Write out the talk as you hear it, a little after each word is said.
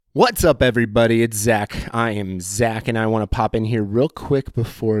What's up, everybody? It's Zach. I am Zach, and I want to pop in here real quick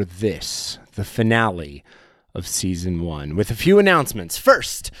before this, the finale of Season 1, with a few announcements.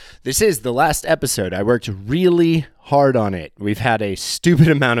 First, this is the last episode. I worked really hard on it. We've had a stupid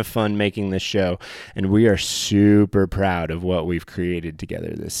amount of fun making this show, and we are super proud of what we've created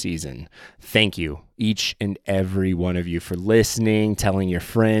together this season. Thank you, each and every one of you, for listening, telling your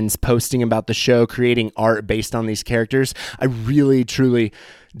friends, posting about the show, creating art based on these characters. I really, truly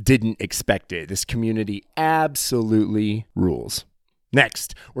didn't expect it. This community absolutely rules.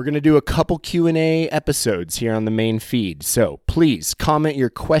 Next, we're going to do a couple Q&A episodes here on the main feed. So please comment your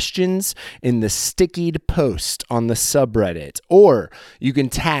questions in the stickied post on the subreddit, or you can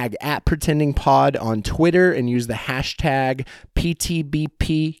tag @PretendingPod on Twitter and use the hashtag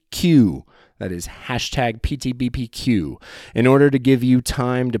PTBPQ. That is hashtag PTBPQ, in order to give you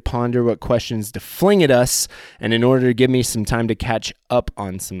time to ponder what questions to fling at us, and in order to give me some time to catch up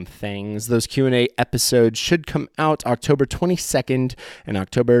on some things. Those Q&A episodes should come out October 22nd and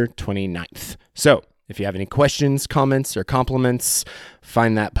October 29th. So if you have any questions, comments, or compliments,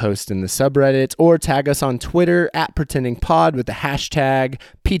 find that post in the subreddit, or tag us on Twitter @PretendingPod with the hashtag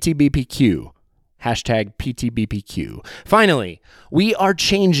PTBPQ. Hashtag PTBPQ. Finally, we are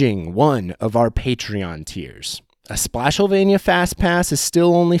changing one of our Patreon tiers. A Splashylvania Fast Pass is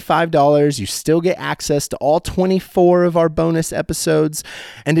still only $5. You still get access to all 24 of our bonus episodes,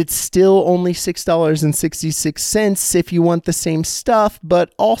 and it's still only $6.66 if you want the same stuff,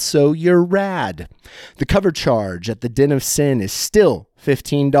 but also you're rad. The cover charge at the Den of Sin is still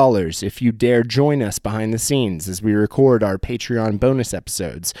 $15 if you dare join us behind the scenes as we record our Patreon bonus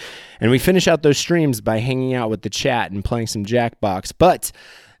episodes. And we finish out those streams by hanging out with the chat and playing some Jackbox. But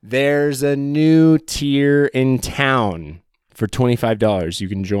there's a new tier in town. For $25, you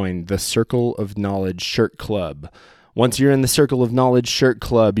can join the Circle of Knowledge Shirt Club. Once you're in the Circle of Knowledge Shirt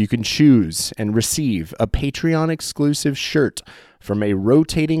Club, you can choose and receive a Patreon-exclusive shirt from a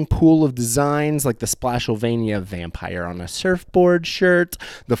rotating pool of designs, like the Splashylvania Vampire on a Surfboard shirt,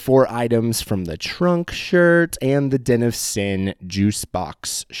 the 4 items from the Trunk shirt, and the Den of Sin Juice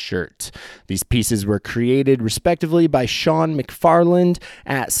Box shirt. These pieces were created respectively by Sean McFarland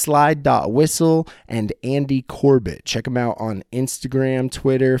at Slide.Whistle and Andy Corbett. Check them out on Instagram,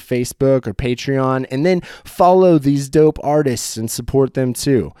 Twitter, Facebook, or Patreon, and then follow these dope artists and support them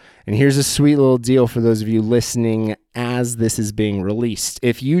too. And here's a sweet little deal for those of you listening as this is being released.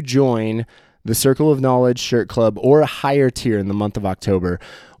 If you join the Circle of Knowledge Shirt Club or a higher tier in the month of October,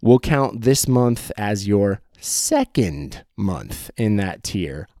 we'll count this month as your second month in that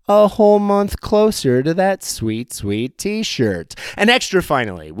tier. A whole month closer to that sweet, sweet t-shirt. And extra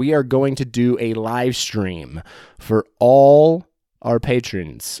finally, we are going to do a live stream for all our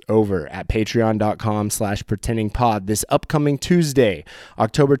patrons over at patreon.com/pretendingpod this upcoming Tuesday,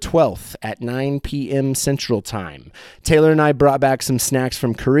 October 12th at 9 p.m. Central Time. Taylor and I brought back some snacks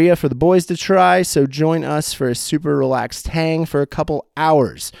from Korea for the boys to try, so join us for a super relaxed hang for a couple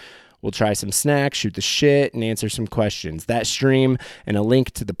hours. We'll try some snacks, shoot the shit, and answer some questions. That stream and a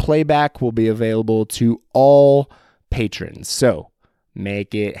link to the playback will be available to all patrons, so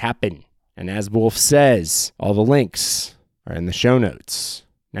make it happen. And as Wolf says, all the links are in the show notes.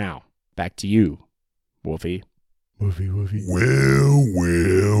 Now, back to you, Wolfie. Wolfie. Well.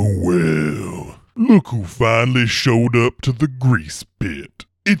 Look who finally showed up to the grease pit.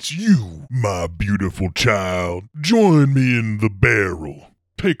 It's you, my beautiful child. Join me in the barrel.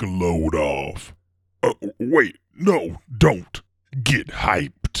 Take a load off. Wait, no, don't. Get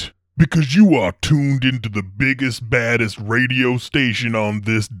hyped. Because you are tuned into the biggest, baddest radio station on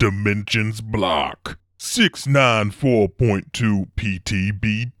this dimension's block. 694.2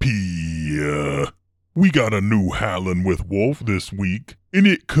 PTBP. We got a new Howlin' with Wolf this week, and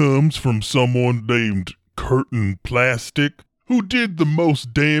it comes from someone named Curtain Plastic, who did the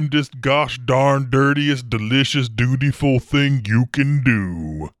most damnedest, gosh darn dirtiest, delicious, dutiful thing you can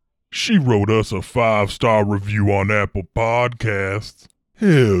do. She wrote us a 5-star review on Apple Podcasts.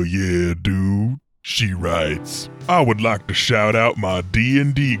 Hell yeah, dude. She writes, I would like to shout out my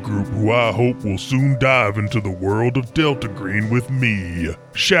D&D group, who I hope will soon dive into the world of Delta Green with me.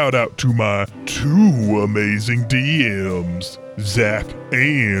 Shout out to my 2 amazing DMs, Zach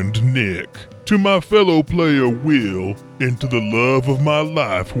and Nick. To my fellow player Will, and to the love of my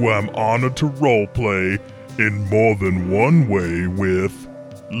life, who I'm honored to roleplay in more than one way with,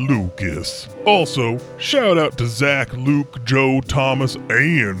 Lucas. Also, shout out to Zach, Luke, Joe, Thomas,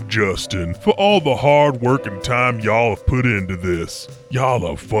 and Justin for all the hard work and time y'all have put into this. Y'all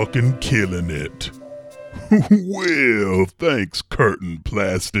are fucking killing it. Well, thanks, Curtain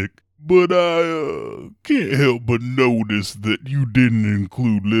Plastic. but I can't help but notice that you didn't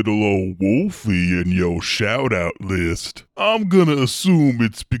include little old Wolfie in your shout-out list. I'm gonna assume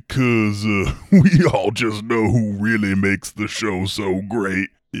it's because we all just know who really makes the show so great.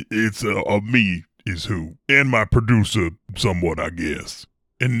 It's me is who, and my producer somewhat, I guess.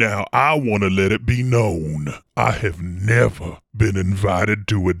 And now I want to let it be known, I have never been invited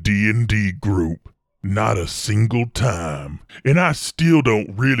to a D&D group. Not a single time. And I still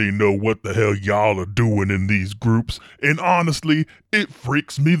don't really know what the hell y'all are doing in these groups, and honestly, it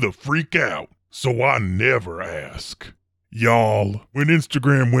freaks me the freak out. So I never ask. Y'all, when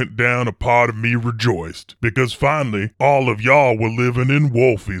Instagram went down, a part of me rejoiced, because finally, all of y'all were living in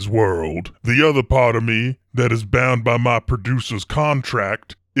Wolfie's world. The other part of me, that is bound by my producer's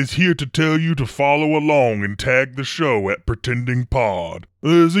contract, is here to tell you to follow along and tag the show at Pretending Pod.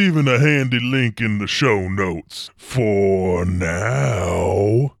 There's even a handy link in the show notes. For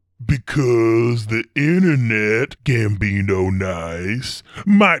now, because the internet, Gambino Nice,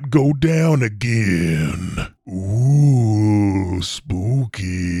 might go down again. Ooh,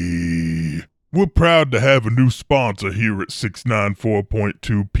 spooky. We're proud to have a new sponsor here at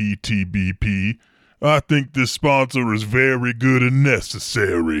 694.2 PTBP. I think this sponsor is very good and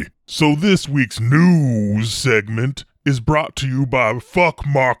necessary. So this week's news segment is brought to you by Fuck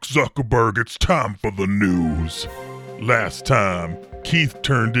Mark Zuckerberg. It's time for the news. Last time, Keith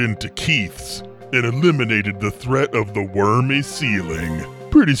turned into Keiths and eliminated the threat of the wormy ceiling.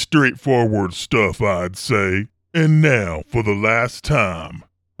 Pretty straightforward stuff, I'd say. And now, for the last time,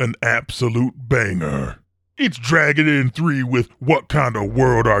 an absolute banger. It's Dragon In 3 with What Kind of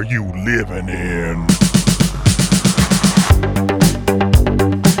World Are You Living In?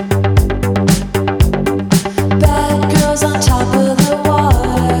 Bad girls on top of the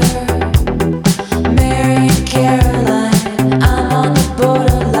water. Mary and Caroline, I'm on the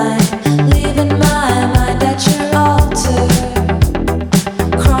borderline. Leaving my mind at your altar.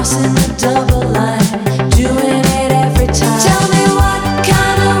 Crossing the double line, doing it every time. Tell me what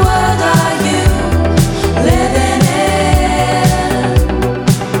kind of world are you living in?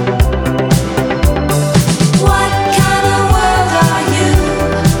 What kind of world are you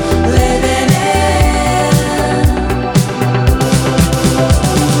living in?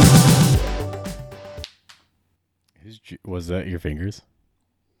 Was that your fingers?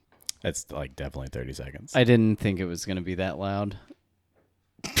 That's like definitely 30 seconds. I didn't think it was going to be that loud.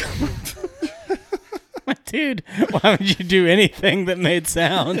 Dude, why would you do anything that made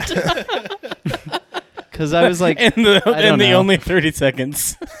sound? Because I was like, in the know. only 30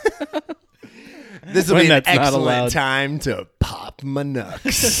 seconds. This will When be an that's not excellent allowed. time to pop my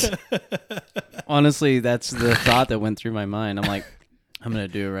knucks. honestly, that's the thought that went through my mind. I'm like, I'm going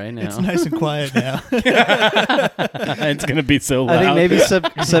to do it right now. It's nice and quiet now. It's going to be so loud. I think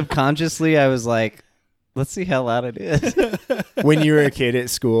maybe subconsciously I was like, let's see how loud it is. When you were a kid at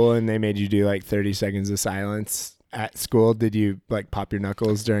school and they made you do like 30 seconds of silence at school, did you like pop your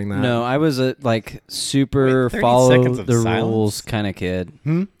knuckles during that? No, I was a like super Wait, 30 follow seconds of the silence? rules kind of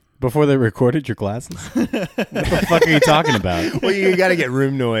kid. Before they recorded your classes? What the fuck are you talking about? Well, you got to get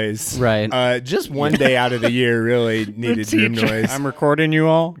room noise. Right. Just one day out of the year really needed room noise. I'm recording you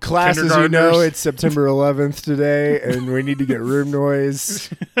all. Classes, you kindergartners. know, it's September 11th today, and we need to get room noise.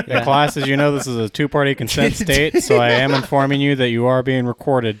 Yeah, classes, you know this is a two-party consent state, so I am informing you that you are being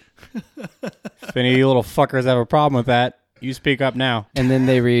recorded. If any of you little fuckers have a problem with that, you speak up now. And then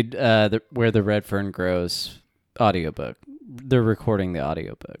they read Where the Red Fern Grows audiobook. They're recording the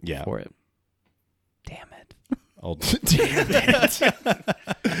audiobook Yeah. for it. Damn it. Old. Damn it.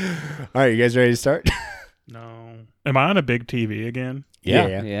 All right, you guys ready to start? No. Am I on a big TV again?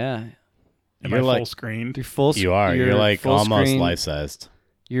 Yeah. Yeah. Am You're I like- full screened? You're full You are. You're like full almost screen. life-sized.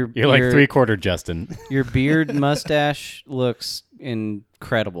 You're You're like three-quarter Justin. Your beard mustache looks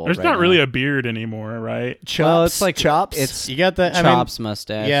incredible. There's right not now. really a beard anymore, right? Well, it's like chops. It's You got that? Chops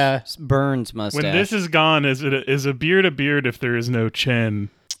mustache. yeah. Burns mustache. When this is gone, is a beard a beard if there is no chin?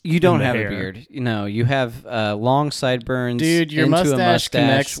 you don't the have hair. a beard. No, you have long sideburns. Dude, your into a mustache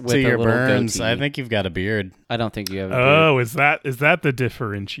connects with to a your little burns. goatee. I think you've got a beard. I don't think you have a beard. Oh, is that the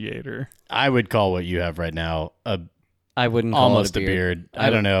differentiator? I would call what you have right now I wouldn't call almost it a a beard. beard. I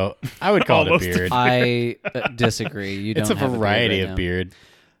don't know. I would call it a Almost a beard. I disagree. You don't It's a have variety a of beard. beard.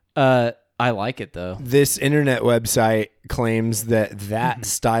 Right now. I like it though. This internet website claims that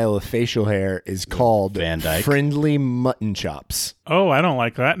style of facial hair is called Van Dyke. friendly mutton chops. Oh, I don't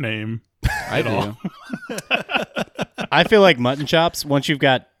like that name. I do. I feel like mutton chops, once you've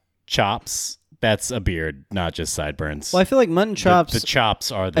got chops, that's a beard, not just sideburns. Well, I feel like mutton chops. The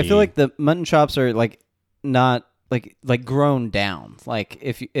chops are the... I feel like the mutton chops are like not like grown down. Like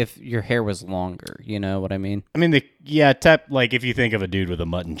if your hair was longer, you know what I mean? I mean, like if you think of a dude with a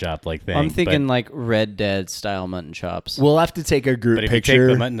mutton chop like thing. I'm thinking but, like Red Dead style mutton chops, We'll have to take a group but if picture. you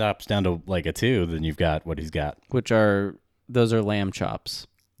take the mutton chops down to like a 2, then you've got what he's got. those are lamb chops.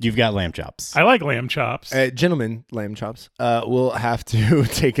 You've got lamb chops. I like lamb chops. Gentlemen, lamb chops. We'll have to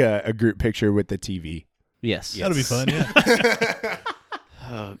take a group picture with the TV. Yes. That'll be fun. Yeah.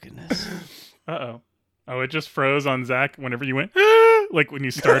 Oh goodness. Uh-oh. Oh, it just froze on Zach whenever you went, like when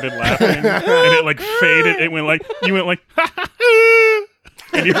you started laughing, and it like faded. It went like, you went like,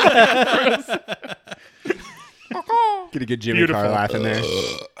 and you froze. Get a good Jimmy Beautiful. Carr laugh in there.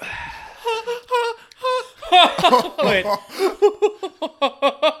 Wait.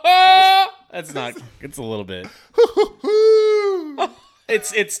 That's not. It's a little bit.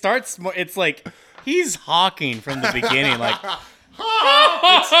 It starts more. It's like he's hawking from the beginning, like.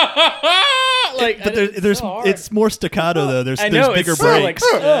 But there's so it's more staccato though. There's know, bigger it's so, like,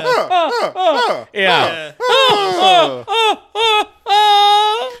 breaks. Yeah.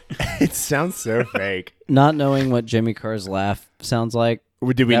 It sounds so fake. Not knowing what Jimmy Carr's laugh sounds like.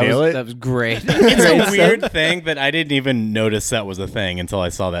 Did we nail it? That was great. It's a weird thing that I didn't even notice that was a thing until I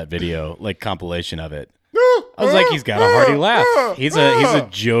saw that video, like compilation of it. I was like, he's got a hearty laugh. He's a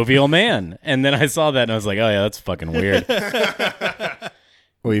jovial man. And then I saw that and I was like, oh yeah, that's fucking weird.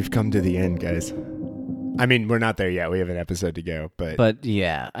 We've come to the end, guys. I mean, we're not there yet. We have an episode to go, But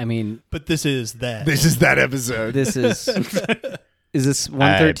yeah, I mean, But this is that. this is that episode. this is. Is this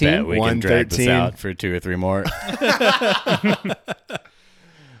I bet 113? we can drag this 113. out for 2 or 3 more.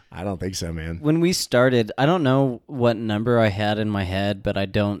 I don't think so, man. When we started, I don't know what number I had in my head, but I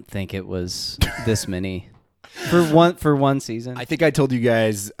don't think it was this many for one season. I think I told you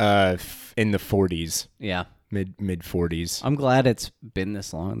guys in the 40s, Yeah, mid 40s. I'm glad it's been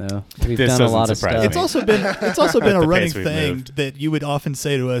this long though. We've This done a doesn't lot of surprise stuff. me. It's also been a The running pace we've thing moved. that you would often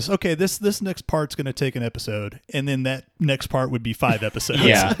say to us, okay, this next part's going to take an episode, and then that next part would be 5 episodes.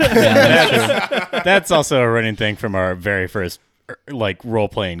 Yeah. That's also a running thing from our very first like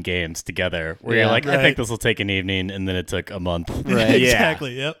role-playing games together where you're Yeah. like, I Right. think this will take an evening, and then it took a month. Right.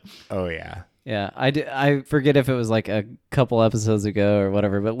 Exactly. Yep. Oh, yeah. Yeah, I forget if it was like a couple episodes ago or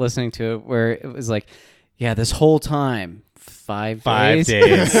whatever, but listening to it where it was like, yeah, this whole time, 5 5 days.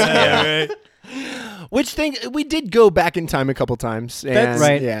 days. Yeah. Right. Which thing, we did go back in time a couple times. And, That's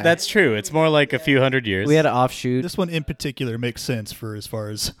right. Yeah. That's true. It's more like a few hundred years. We had an offshoot. This one in particular makes sense for as far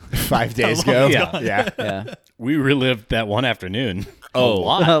as 5 days How long ago. it's Yeah. gone. Yeah. Yeah, We relived that one afternoon. Oh. A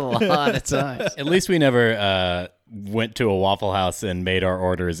lot. a lot of times. At least we never went to a Waffle House and made our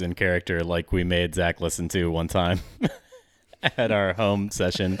orders in character like we made Zach listen to one time at our home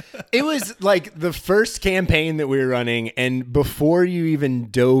session. It was like the first campaign that we were running, and before you even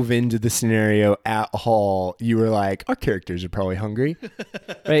dove into the scenario at all, you were like, our characters are probably hungry.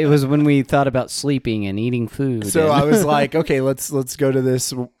 Right, it was when we thought about sleeping and eating food. So and, I was like, okay, let's go to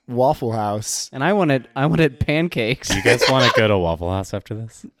this Waffle House. and I wanted pancakes. You guys want to go to Waffle House after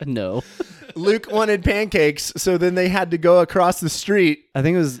this? No, Luke wanted pancakes, so then they had to go across the street. I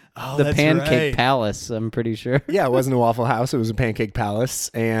think it was Oh, the that's Pancake right. Palace. I'm pretty sure. Yeah, it wasn't a Waffle House. It was a Pancake Palace.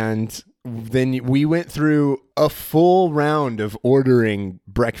 And then we went through a full round of ordering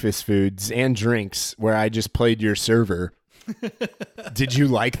breakfast foods and drinks where I just played your server. Did you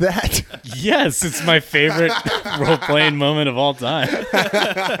like that? Yes, it's my favorite role-playing moment of all time.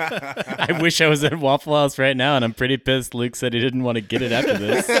 I wish I was at Waffle House right now, and I'm pretty pissed Luke said he didn't want to get it after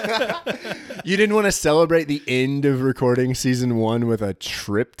this. You didn't want to celebrate the end of recording season 1 with a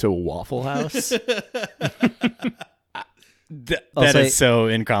trip to Waffle House? I'll That say- is so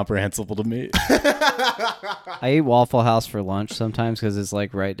incomprehensible to me. I eat Waffle House for lunch sometimes because it's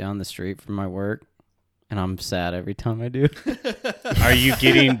like right down the street from my work, and I'm sad every time I do. Are you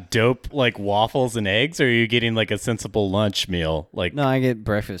getting dope like waffles and eggs, or are you getting like a sensible lunch meal? Like No, I get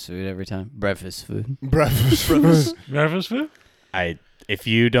breakfast food every time. Breakfast food. Breakfast. Breakfast food? if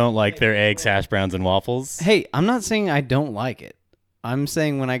you don't like their eggs, hash browns, and waffles, Hey, I'm not saying I don't like it. I'm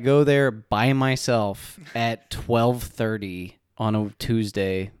saying when I go there by myself at 12:30 on a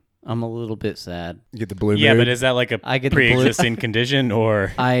Tuesday, I'm a little bit sad. You get the blue yeah, mood. but is that like a I get the blue- pre-existing condition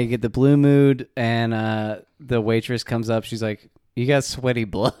or? I get the blue mood, and the waitress comes up. She's like, "You got sweaty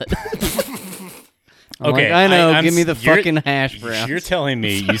blood." I'm Okay, like, I know. I'm give me the you're- fucking hash browns. You're telling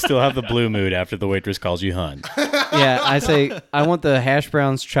me you still have the blue mood after the waitress calls you hun. Yeah, I say I want the hash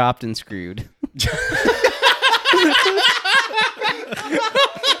browns chopped and screwed.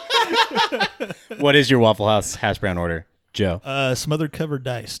 What is your Waffle House hash brown order, Joe? Smothered, covered,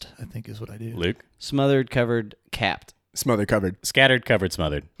 diced, I think is what I do. Luke? Smothered, covered, capped. Smother covered. Scattered, covered,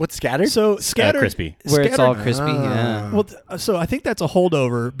 smothered. What's scattered? So scattered, Crispy. Where it's all scattered- crispy. Yeah. Well, so I think that's a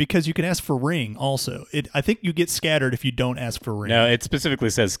holdover because you can ask for ring also. I think you get scattered if you don't ask for ring. No, it specifically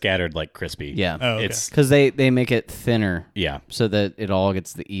says scattered like crispy. Yeah. Oh, okay. It's Because they make it thinner yeah. so that it all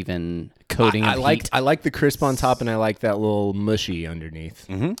gets the even coating I of like heat. I like the crisp on top, and I like that little mushy underneath.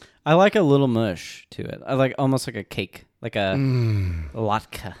 I like a little mush to it. I like almost like a cake, like a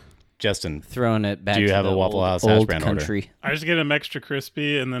latke. Justin, Throwing it back Do you to have the a Waffle old, House hash old brown order? country. I just get them extra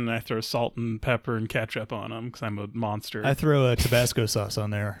crispy, and then I throw salt and pepper and ketchup on them because I'm a monster. I throw a Tabasco sauce on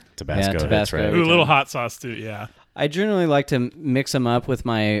there. Tabasco. Yeah, That's Tabasco. right. Ooh, a little hot sauce too. Yeah. I generally like to mix them up with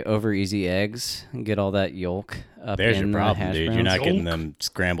my over easy eggs and get all that yolk up There's in your the problem, hash dude. browns. You're not getting Yolk. them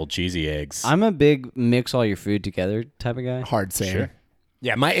scrambled cheesy eggs. I'm a big mix all your food together type of guy. Hard same. Sure.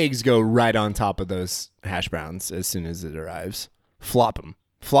 Yeah, my eggs go right on top of those hash browns as soon as it arrives. Flop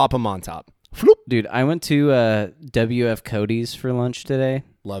them on top. Floop. Dude, I went to WF Cody's for lunch today.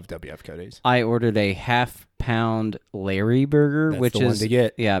 Love WF Cody's. I ordered a half-pound Larry burger, That's which the one is to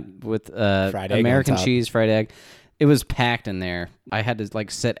get. yeah, with Fried egg American on top. cheese, fried egg. It was packed in there. I had to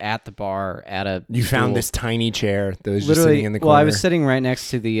like sit at the bar at a. You found stool. this tiny chair that was just Literally, sitting in the corner. well, I was sitting right next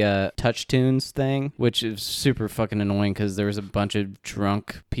to the Touch Tunes thing, which is super fucking annoying because there was a bunch of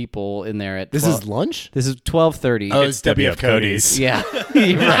drunk people in there at. This 12 is lunch? This is 12:30. Oh, it's WF Cody's. Yeah,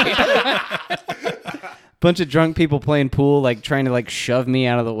 you're right. Bunch of drunk people playing pool, like trying to like shove me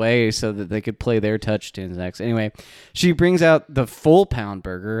out of the way so that they could play their touch tunes next. Anyway, she brings out the full pound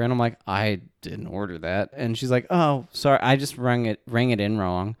burger, and I'm like, I didn't order that. And she's like, oh, sorry, I just rang it in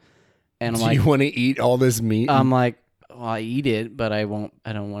wrong. And I'm Do like, you want to eat all this meat? I'm like, well, I eat it, but I won't.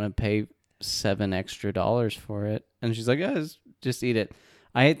 I don't want to pay $7 extra for it. And she's like, oh, just eat it.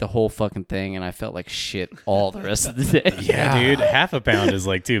 I ate the whole fucking thing, and I felt like shit all the rest of the day. yeah, dude. Half a pound is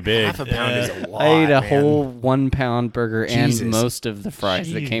like too big. Half a pound is a lot. I ate a man. whole 1 pound burger Jesus. and most of the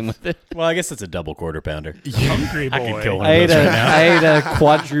fries that came with it. Well, I guess it's a double quarter pounder. Hungry boy. I could kill one I of ate those a right now. I ate a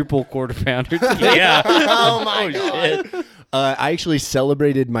quadruple quarter pounder. Yeah. Oh my god! I actually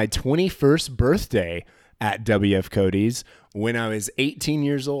celebrated my 21st birthday at WF Cody's when I was 18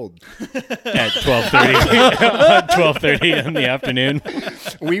 years old. At 12:30 in the afternoon.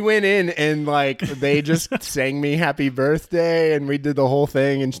 We went in and like they just sang me happy birthday, and we did the whole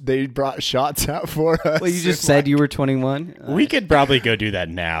thing, and they brought shots out for us. Well, you just said you were 21. We could probably go do that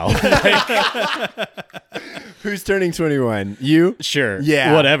now. Who's turning 21? You? Sure.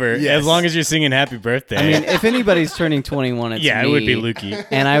 Yeah. Whatever. Yes. As long as you're singing happy birthday. I mean, if anybody's turning 21, it's yeah, me. it would be Lukey.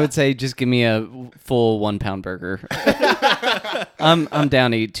 And I would say just give me a full 1 pound burger. I'm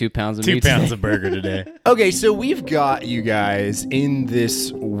down to eat 2 pounds of 2 meat pounds today. of burger today. Okay, so we've got you guys in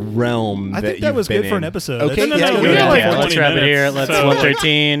this realm. I think that you've was been good for in. an episode. Okay, No, yeah, no, go we ahead. got like Yeah, 20 let's wrap it here. minutes. Let's So-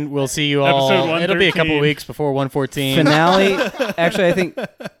 113. We'll see you all. Episode It'll be a couple 113. weeks before 114. Finale. Actually, I think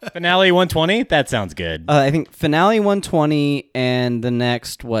Finale 120. That sounds good. finale 120 and the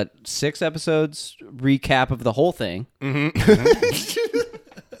next 6 episodes recap of the whole thing,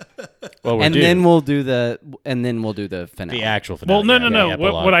 Well, we're and due. then we'll do the finale. the actual finale. Well, no. yeah, What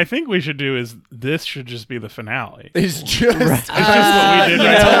epilogue. I think we should do is this should just be the finale. It's just It's just what we did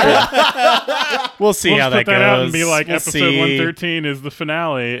right now. We'll see We'll how just that put that goes. out and be like, We'll episode see. 113 is the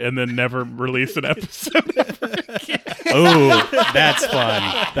finale, and then never release an episode. Ooh, that's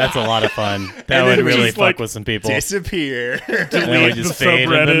fun. That's a lot of fun. That And would then we really just, fuck like, with some people. disappear. And then we delete just the fade into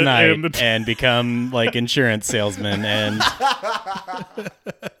the subreddit night and and, the become like insurance salesmen and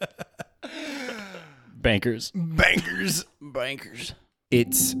bankers. Bankers. Bankers.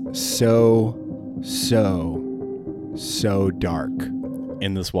 It's so dark.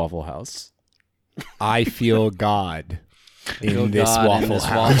 In this Waffle House. I feel God Feel in this God Waffle in this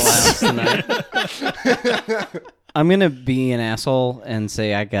House. Waffle House tonight. I'm gonna be an asshole and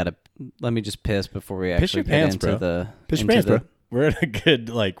say let me just piss before we Piss actually your get pants, into bro. the Piss your into pants, the- bro. We're at a good,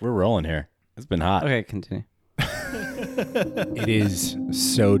 we're rolling here. It's been hot. Okay, continue. It is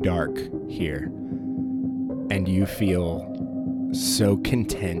so dark here, and you feel so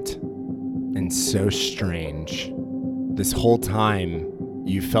content and so strange. This whole time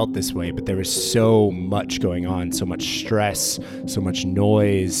you felt this way, but there was so much going on, so much stress, so much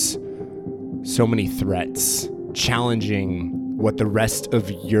noise, so many threats, challenging what the rest of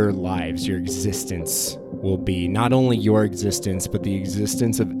your lives, your existence will be. Not only your existence, but the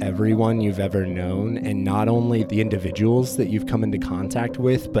existence of everyone you've ever known, and not only the individuals that you've come into contact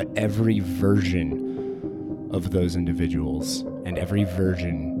with, but every version of those individuals and every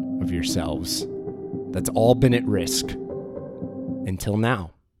version of yourselves. That's all been at risk until now.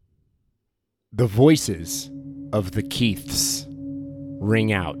 The voices of the Keiths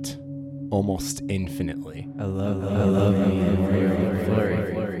ring out almost infinitely. I love you.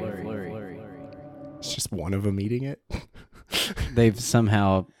 It's just one of them eating it. They've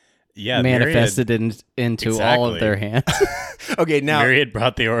somehow Yeah, manifested into all of Exactly. their hands. Okay, now Myriad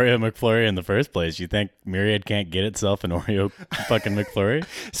brought the Oreo McFlurry in the first place. You think Myriad can't get itself an Oreo fucking McFlurry?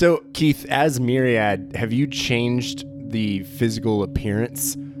 so Keith, as Myriad, have you changed the physical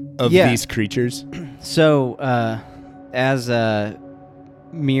appearance of Yeah. these creatures? So, as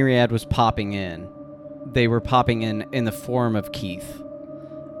Myriad was popping in, they were popping in the form of Keith.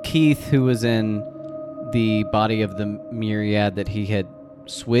 Keith, who was in the body of the Myriad that he had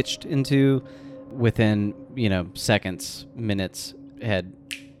switched into, within, seconds, minutes, had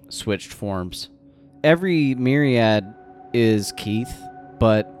switched forms. Every Myriad is Keith,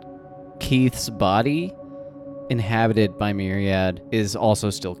 but Keith's body, inhabited by Myriad, is also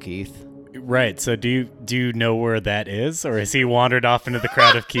still Keith. Right. So do you know where that is, or has he wandered off into the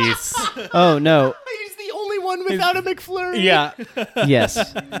crowd of Keiths? Oh, no. He's the only one without a McFlurry. Yeah.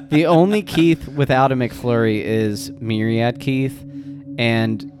 Yes. The only Keith without a McFlurry is Myriad Keith,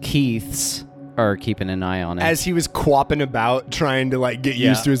 and Keiths are keeping an eye on it. As he was quapping about trying to get Yeah.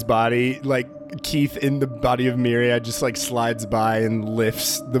 used to his body, Keith in the body of Myriad just slides by and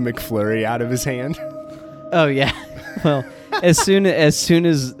lifts the McFlurry out of his hand. Oh yeah. Well, as soon as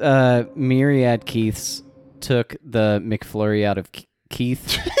Myriad Keiths took the McFlurry out of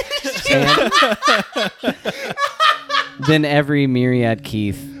Keith's hand, then every Myriad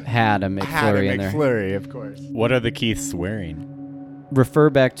Keith had a McFlurry Had a in there. McFlurry, of course. What are the Keiths wearing? Refer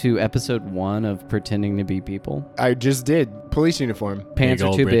back to episode 1 of Pretending to Be People. I just did. Police uniform. Pants Big are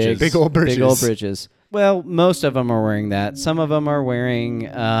old too britches. big. Big old britches. Big old britches. Well, most of them are wearing that. Some of them are wearing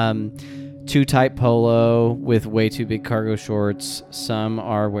too tight polo with way too big cargo shorts. Some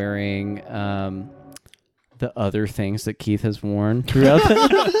are wearing the other things that Keith has worn throughout the...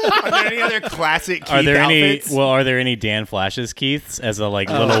 Are there any other classic Keith Are there outfits? are there any Dan Flash's Keiths as a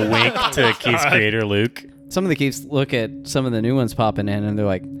little wink to Keith's creator Luke? Some of the Keiths look at some of the new ones popping in and they're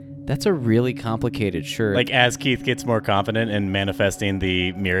like, that's a really complicated shirt. Like as Keith gets more confident in manifesting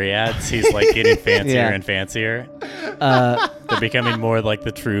the myriads, he's getting fancier Yeah. and fancier. They're becoming more like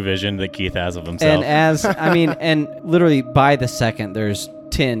the true vision that Keith has of himself. And literally by the second, there's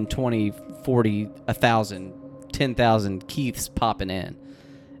 10, 20, 40, 1,000, 10,000 Keiths popping in.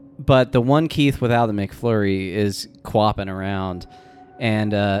 But the one Keith without the McFlurry is quapping around,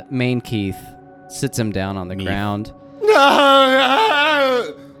 and main Keith sits him down on the ground.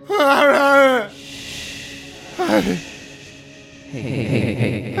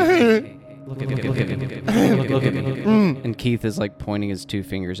 Hey. Look at him. And Keith is pointing his 2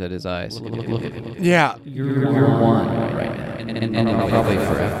 fingers at his eyes. Yeah. You're one right now, and probably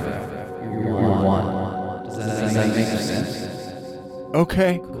forever. You're one. Does that make sense?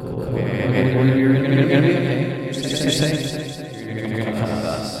 Okay.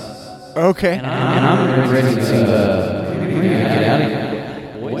 Okay. I'm ready to get out of here.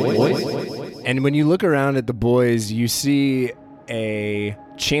 And when you look around at the boys, you see a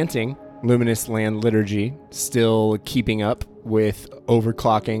chanting Luminous Land liturgy still keeping up with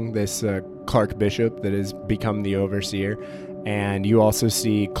overclocking this Clark Bishop that has become the overseer. And you also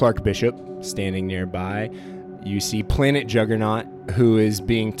see Clark Bishop standing nearby. You see Planet Juggernaut, who is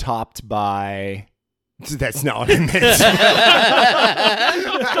being topped by... That's not what I meant.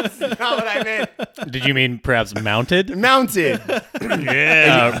 That's not what I meant. Did you mean perhaps mounted? Mounted.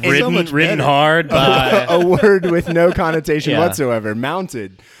 Yeah, And so much ridden better. hard by. A word with no connotation Yeah. whatsoever.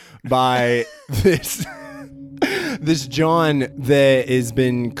 Mounted by this John that has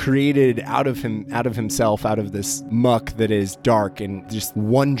been created out of himself, out of this muck that is dark and just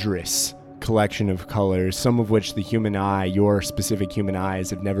wondrous collection of colors, some of which the human eye, your specific human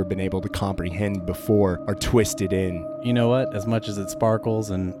eyes, have never been able to comprehend before, are twisted in. You know what? As much as it sparkles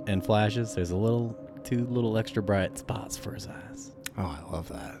and flashes, there's two little extra bright spots for his eyes. Oh, I love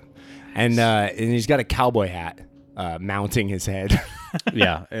that. And he's got a cowboy hat mounting his head.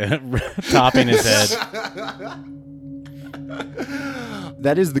 Yeah, topping his head.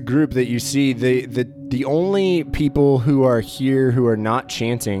 That is the group that you see. The only people who are here who are not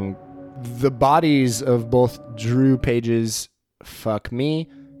chanting, the bodies of both Drew Andrews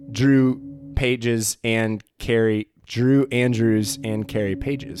and Carrie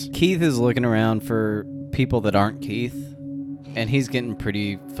Pages. Keith is looking around for people that aren't Keith, and he's getting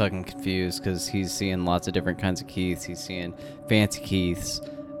pretty fucking confused because he's seeing lots of different kinds of Keiths. He's seeing fancy Keiths,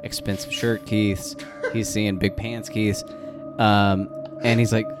 expensive shirt Keiths. He's seeing big pants Keiths. And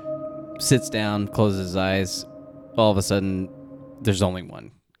he's sits down, closes his eyes. All of a sudden, there's only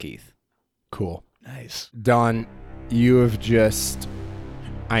one Keith. Cool. Nice. Don, you have just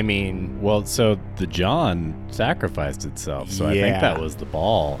I mean, Well, so the John sacrificed itself, so I Yeah. think that was the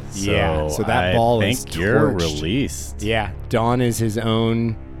ball. So Yeah, so that ball I is think you're torched. released. yeah, Dawn is his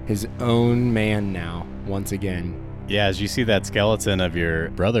own man now, once again. Yeah, as you see that skeleton of your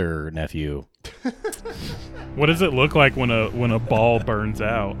brother nephew. What does it look like when a ball burns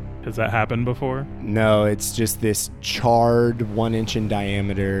out? Has that happened before? No, it's just this charred 1 inch in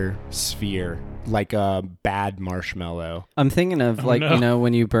diameter sphere, like a bad marshmallow. I'm thinking of like no. you know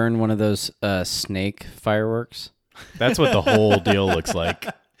when you burn one of those snake fireworks. That's what the whole deal looks like.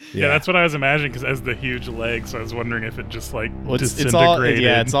 Yeah, that's what I was imagining because it has the huge legs. So I was wondering if it just like Well, it's disintegrated.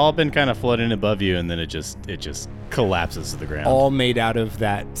 it's all been kind of floating above you, and then it just collapses to the ground. All made out of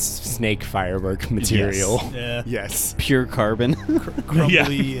that snake firework material. Yeah. Yes. Pure carbon.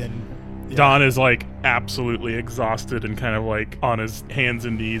 Crumbly and Don is like absolutely exhausted and kind of like on his hands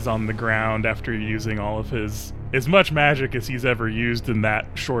and knees on the ground after using all of his as much magic as he's ever used in that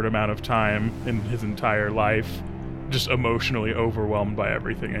short amount of time in his entire life. Just emotionally overwhelmed by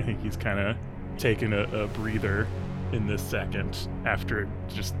everything. I think he's kind of taken a breather in this second after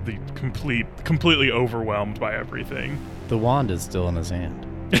just the completely overwhelmed by everything. The wand is still in his hand,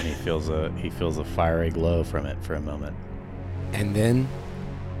 and he feels a fiery glow from it for a moment. And then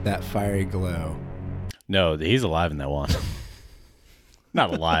that fiery glow. No, he's alive in that wand.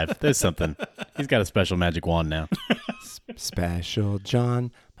 Not alive. There's something. He's got a special magic wand now. Special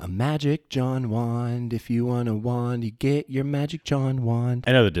John, a magic John wand. If you want a wand, you get your magic John wand.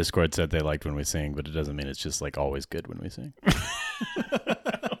 I know the Discord said they liked when we sing, but it doesn't mean it's just like always good when we sing.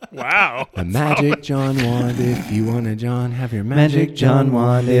 Wow. A magic John wand. If you want a John, have your magic John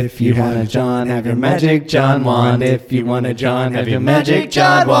wand. If you want a John, have your magic John wand. If you want a John, have your magic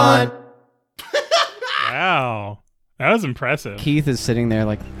John wand. Wow. That was impressive. Keith is sitting there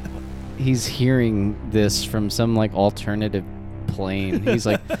like he's hearing this from some like alternative plane. He's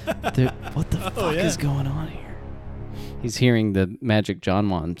like, what the fuck is going on here? He's hearing the Magic John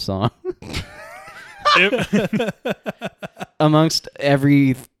Wand song amongst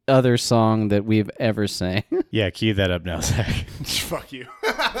every other song that we've ever sang. Yeah, key that up now, Zach. Fuck you.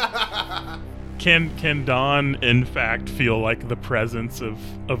 Can Don in fact feel like the presence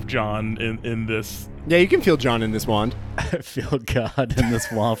of John in this? Yeah, you can feel John in this wand. I feel God in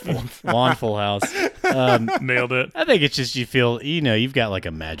this wandful house. Nailed it. I think it's just you feel, you've got like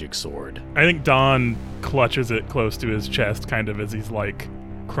a magic sword. I think Don clutches it close to his chest, kind of as he's like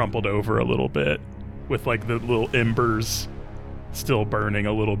crumpled over a little bit, with like the little embers still burning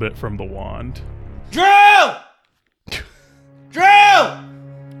a little bit from the wand.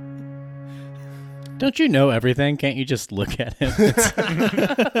 Don't you know everything? Can't you just look at him?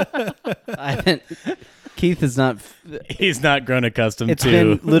 I haven't. Keith is not. He's not grown accustomed It's to.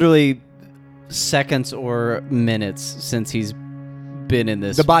 been literally seconds or minutes since he's been in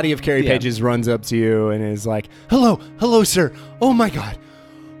this. The body of Carrie Yeah. Pages runs up to you and is like, hello, sir. Oh my God,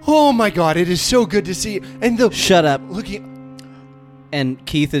 it is so good to see you. And Shut up. looking. And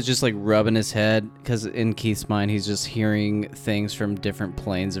Keith is just like rubbing his head because in Keith's mind, he's just hearing things from different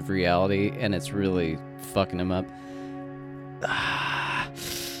planes of reality, and it's really fucking him up.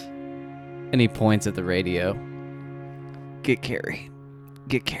 And he points at the radio. Get Carrie.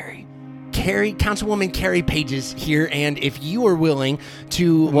 Carrie, Councilwoman Carrie Pages here, and if you are willing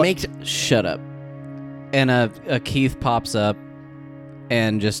to make... Shut up. And a Keith pops up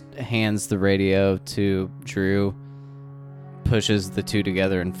and just hands the radio to Drew, pushes the two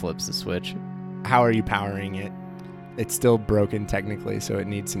together and flips the switch. How are you powering it? It's still broken technically, so it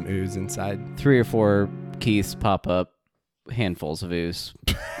needs some ooze inside. 3 or 4 Keiths pop up, handfuls of ooze.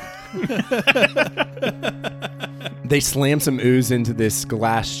 They slam some ooze into this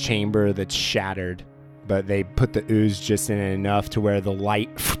glass chamber that's shattered, but they put the ooze just in enough to where the light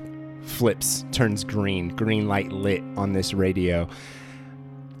flips, turns green light lit on this radio.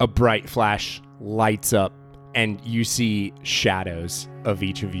 A bright flash lights up, and you see shadows of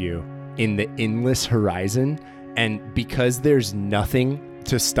each of you in the endless horizon. And because there's nothing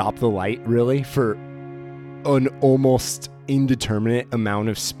to stop the light, really, for an almost indeterminate amount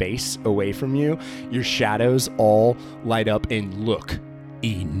of space away from you, your shadows all light up and look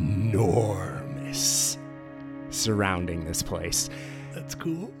enormous surrounding this place. That's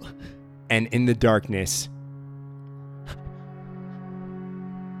cool. And in the darkness,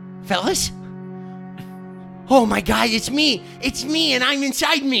 fellas? Oh my God, it's me, and I'm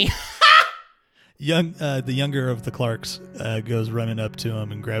inside me. The younger of the Clarks goes running up to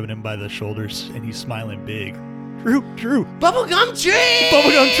him and grabbing him by the shoulders, and he's smiling big. Drew, Bubblegum tree!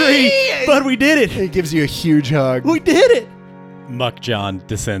 bubblegum tree, bud, we did it. He gives you a huge hug. We did it. Muck John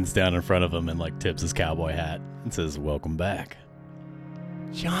descends down in front of him and like tips his cowboy hat and says, "Welcome back."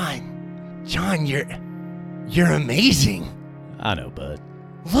 John, you're amazing. I know, bud.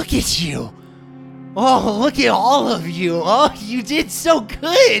 Look at you. Oh, look at all of you. Oh, you did so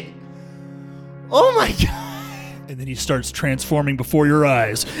good. Oh my God. And then he starts transforming before your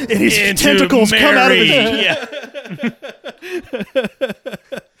eyes, and his tentacles come out of his. Yeah.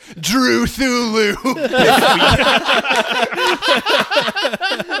 Drew Thulu.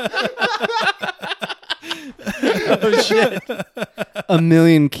 Oh shit! A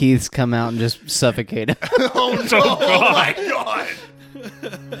million Keiths come out and just suffocate him. Oh no! Oh my God!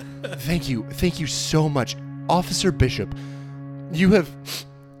 Thank you so much, Officer Bishop. You have,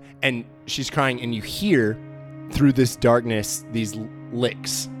 and she's crying, and you hear through this darkness these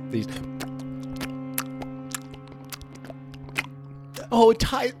licks, these. Oh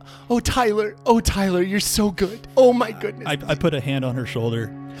Tyler, you're so good. Oh my goodness. I put a hand on her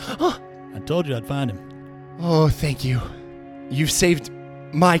shoulder. I told you I'd find him. Oh, thank you. You've saved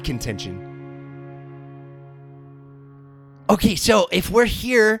my contention. Okay, so if we're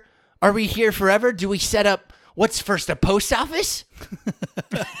here, are we here forever? Do we set up, what's first, a post office?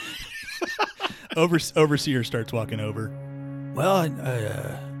 Overseer starts walking over. Well, I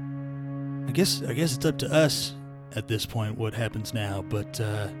guess it's up to us at this point what happens now, but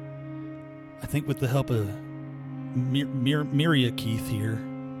I think with the help of Miria Keith here,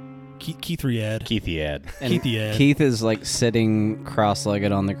 Keithiad. And Keithiad. Keith is like sitting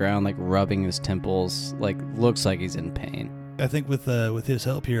cross-legged on the ground, like rubbing his temples, like looks like he's in pain. I think with his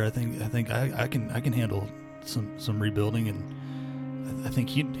help here, I think I can handle some rebuilding, and I think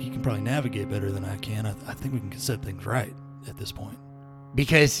he can probably navigate better than I can. I think we can set things right at this point.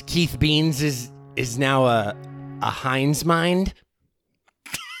 Because Keith Beans is now a Heinz mind?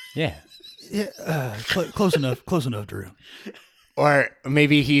 Yeah, close enough, Drew. Or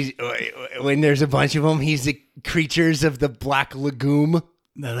maybe he's, when there's a bunch of them, he's the creatures of the Black Lagoon.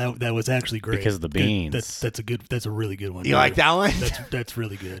 No, that was actually great. Because of the beans. That's a really good one. You like that one? That's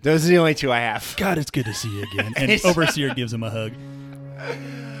really good. Those are the only two I have. God, it's good to see you again. And Overseer gives him a hug.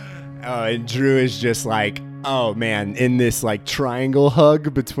 Oh, and Drew is just like, oh man, in this like triangle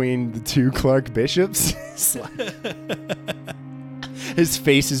hug between the two Clark Bishops. It's like- his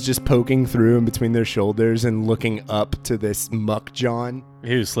face is just poking through in between their shoulders and looking up to this Muck John.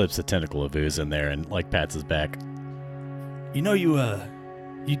 Who slips a tentacle of ooze in there and like pats his back. You know, you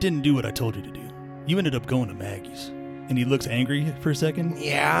didn't do what I told you to do. You ended up going to Maggie's. And he looks angry for a second.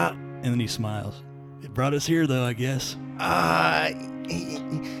 Yeah. And then he smiles. It brought us here, though, I guess. I'm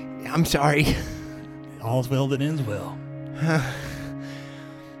sorry. All's well that ends well. I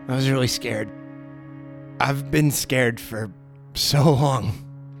was really scared. I've been scared for so long.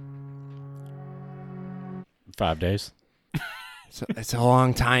 5 days. So it's a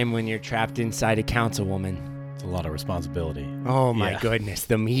long time when you're trapped inside a councilwoman. It's a lot of responsibility. Oh my goodness,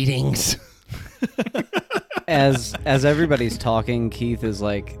 the meetings. As everybody's talking, Keith is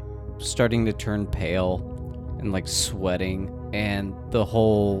like starting to turn pale and like sweating, and the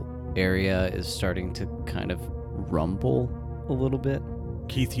whole area is starting to kind of rumble a little bit.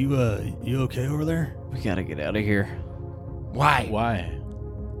 Keith, you okay over there? We gotta get out of here. Why?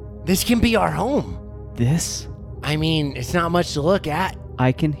 This can be our home. This? I mean, it's not much to look at.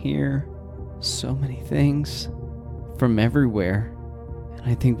 I can hear so many things from everywhere,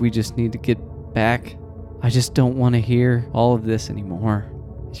 and I think we just need to get back. I just don't want to hear all of this anymore.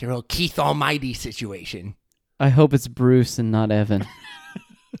 It's your old Keith Almighty situation. I hope it's Bruce and not Evan.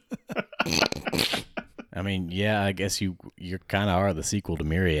 I mean, yeah, I guess you kind of are the sequel to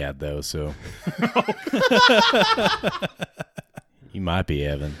Myriad, though, so. You might be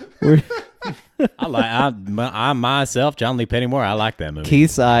Evan. I myself, John Lee Pettymore, I like that movie.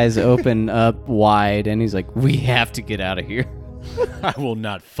 Keith's eyes open up wide, and he's like, we have to get out of here. I will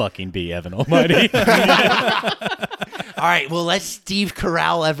not fucking be Evan Almighty. All right, well, let's Steve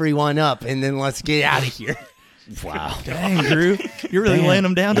Carell everyone up, and then let's get out of here. Wow. Dang, Drew. You're really laying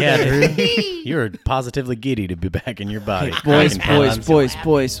them down today. Yeah, Drew. You're positively giddy to be back in your body. Boys, I'm so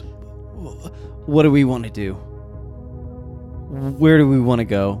boys. What do we want to do? Where do we want to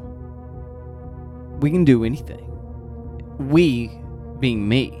go? We can do anything. We being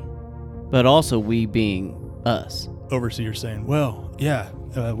me, but also we being us. Overseer saying, "Well, yeah,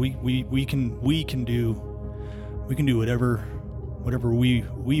 we can do whatever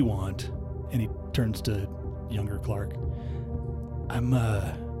we want." And he turns to younger Clark. I'm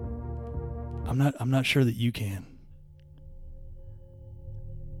not sure that you can.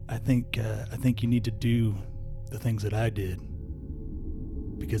 I think you need to do the things that I did,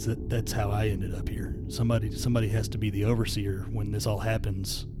 because that's how I ended up here. Somebody has to be the overseer when this all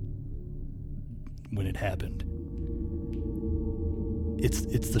happens. When it happened.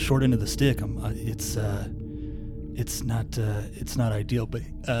 it's the short end of the stick. It's not ideal. But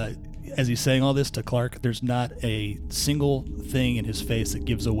as he's saying all this to Clark, there's not a single thing in his face that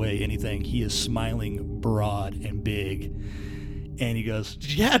gives away anything. He is smiling broad and big. And he goes,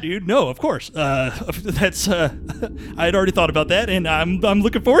 "Yeah, dude. No, of course. That's. I had already thought about that, and I'm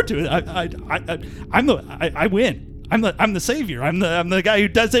looking forward to it. I win. I'm the savior. I'm the guy who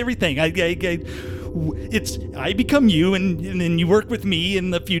does everything. I become you, and then you work with me in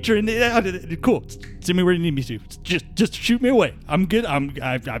the future. And cool. Send me where you need me to. Just shoot me away. I'm good.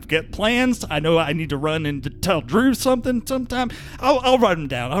 I've got plans. I know I need to run and to tell Drew something sometime. I'll write them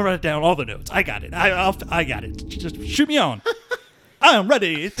down. I'll write down all the notes. I got it. I got it. Just shoot me on." I am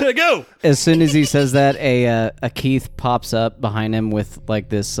ready to go. As soon as he says that, a Keith pops up behind him with like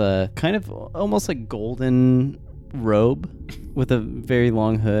this kind of almost like golden robe with a very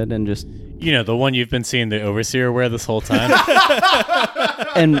long hood and just The one you've been seeing the Overseer wear this whole time.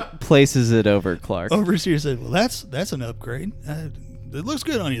 and places it over Clark. Overseer said, "Well, that's an upgrade. It looks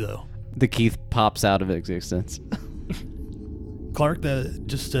good on you, though." The Keith pops out of existence. Clark,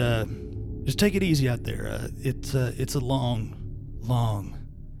 just take it easy out there. It's a long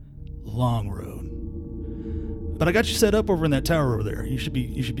road. But I got you set up over in that tower over there. You should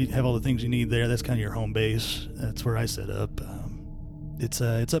have all the things you need there. That's kind of your home base. That's where I set up. It's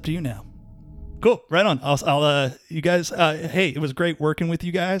up to you now. Cool. Right on. I'll you guys. Hey, it was great working with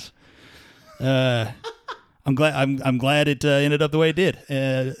you guys. I'm glad it ended up the way it did.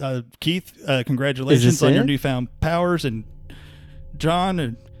 Keith, congratulations on your newfound powers, and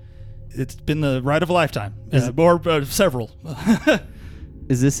John. It's been the ride of a lifetime, or several.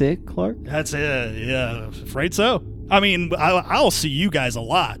 Is this it, Clark? That's it. Yeah, afraid so. I mean, I'll see you guys a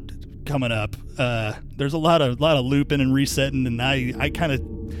lot coming up. There's a lot of looping and resetting, and I kind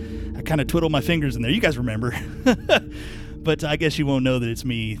of twiddle my fingers in there. You guys remember, but I guess you won't know that it's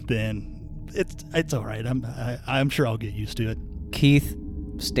me then. It's all right. I'm sure I'll get used to it. Keith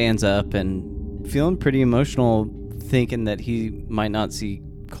stands up and feeling pretty emotional, thinking that he might not see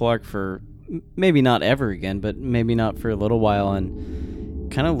Clark for maybe not ever again, but maybe not for a little while,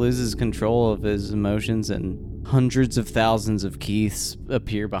 and kind of loses control of his emotions, and hundreds of thousands of Keiths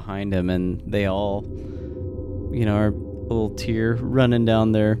appear behind him, and they all, are a little tear running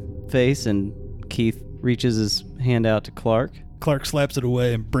down their face, and Keith reaches his hand out to Clark. Clark slaps it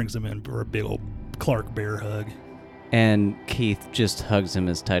away and brings him in for a big old Clark bear hug. And Keith just hugs him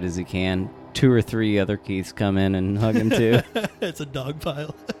as tight as he can. 2 or 3 other Keiths come in and hug him too. It's a dog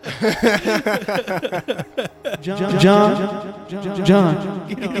pile. John,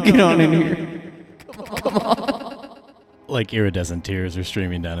 get on in here. Come on. Like iridescent tears are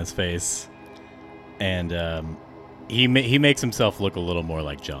streaming down his face, and he makes himself look a little more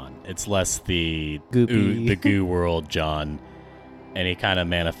like John. It's less the Goopy. goo world John, and he kind of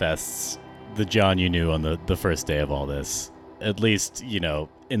manifests the John you knew on the first day of all this. At least,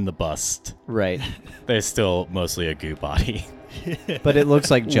 in the bust. Right. They're still mostly a goo body. But it looks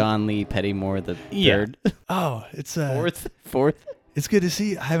like John Lee Pettymore the third. Oh, it's Fourth. It's good to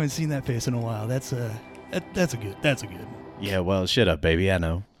see. I haven't seen that face in a while. That's a good. Yeah, well, shut up, baby. I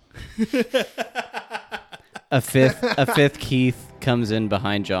know. A fifth Keith comes in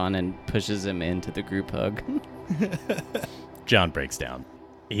behind John and pushes him into the group hug. John breaks down.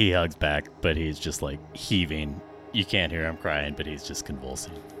 He hugs back, but he's just like heaving. You can't hear him crying, but he's just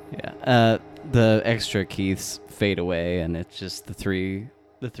convulsing. Yeah. The extra Keiths fade away, and it's just the three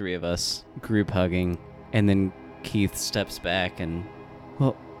of us group hugging. And then Keith steps back and,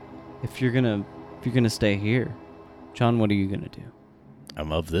 well, if you're gonna stay here, John, what are you gonna do?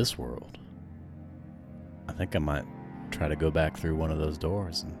 I'm of this world. I think I might try to go back through one of those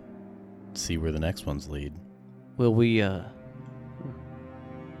doors and see where the next ones lead. Will we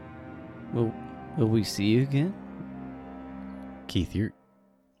will we see you again? Keith, you're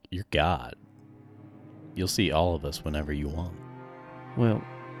God. You'll see all of us whenever you want. Well,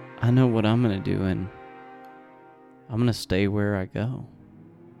 I know what I'm going to do, and I'm going to stay where I go.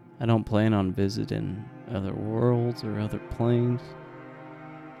 I don't plan on visiting other worlds or other planes.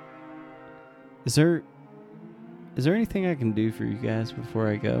 Is there anything I can do for you guys before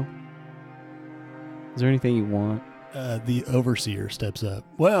I go? Is there anything you want? The Overseer steps up.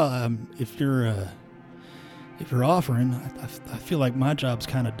 Well, if you're offering, I feel like my job's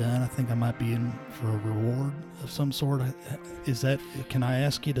kind of done. I think I might be in for a reward of some sort. Can I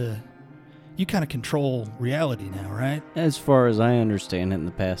ask you to? You kind of control reality now, right? As far as I understand it, in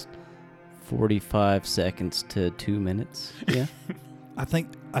the past 45 seconds to 2 minutes. Yeah. I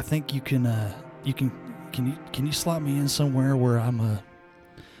think you can. Can you slot me in somewhere where I'm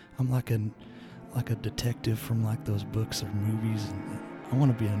like a detective from like those books or movies,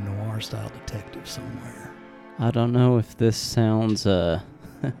 want to be a noir style detective somewhere. I don't know if this sounds I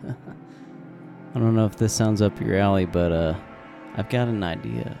don't know if this sounds up your alley, but I've got an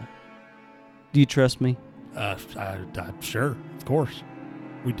idea. Do you trust me? I sure, of course.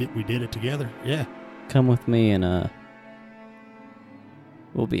 We did it together. Yeah. Come with me and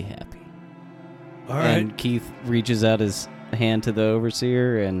we'll be happy. All right. And Keith reaches out his hand to the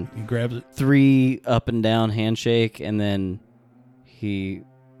overseer and He grabs it. 3 up and down handshake, and then he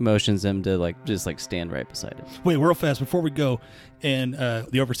motions them to just stand right beside him. Wait, real fast before we go, and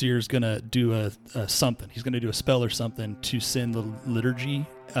the overseer is gonna do a something. He's gonna do a spell or something to send the liturgy.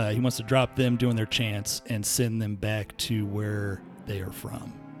 He wants to drop them doing their chants and send them back to where they are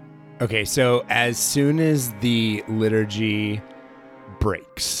from. Okay, so as soon as the liturgy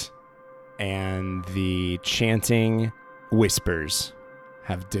breaks and the chanting whispers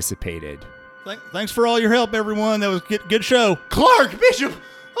have dissipated. Thanks for all your help, everyone. That was good show. Clark, Bishop!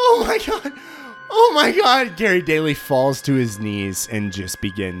 Oh my god! Oh my god! Gary Daly falls to his knees and just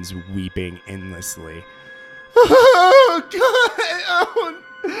begins weeping endlessly. Oh god! Oh,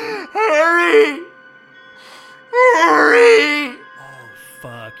 Harry! Harry! Oh,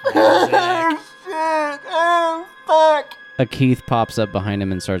 fuck you, Zach. Oh fuck! A Keith pops up behind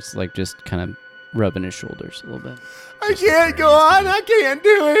him and starts just kind of rubbing his shoulders a little bit. I can't go on. I can't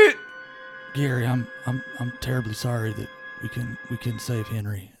do it. Gary, I'm terribly sorry that we can save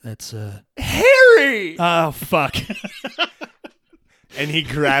Henry. That's Harry! Oh, fuck. And he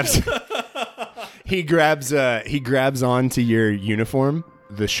grabs onto your uniform,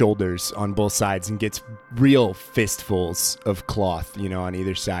 the shoulders on both sides, and gets real fistfuls of cloth, on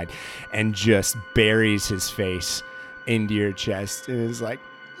either side, and just buries his face into your chest and is like,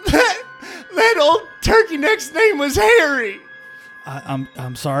 that old turkey neck's name was Harry.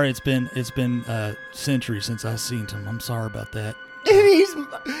 I'm sorry. It's been centuries since I've seen him. I'm sorry about that.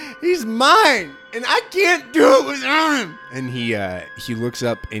 And he's mine, and I can't do it without him. And he looks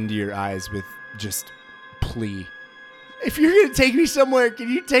up into your eyes with just plea. If you're gonna take me somewhere, can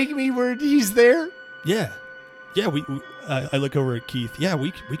you take me where he's there? Yeah. I look over at Keith. Yeah,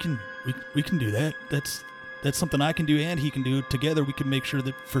 we can do that. That's something I can do and he can do. Together we can make sure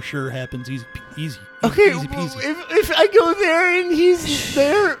that for sure happens easy. Okay, easy peasy. if I go there and he's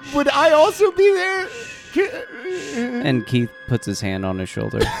there, would I also be there? And Keith puts his hand on his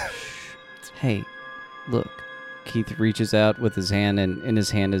shoulder. Hey, look. Keith reaches out with his hand, and in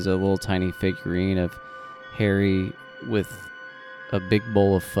his hand is a little tiny figurine of Harry with a big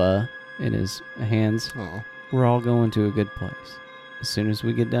bowl of pho in his hands. Oh. We're all going to a good place. As soon as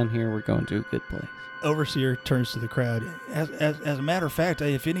we get done here, we're going to a good place. Overseer turns to the crowd. As a matter of fact,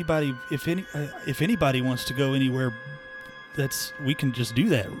 if anybody wants to go anywhere, we can just do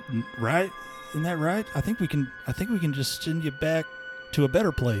that, right? Isn't that right? I think we can just send you back to a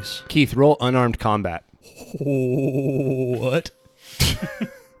better place. Keith, roll unarmed combat. What?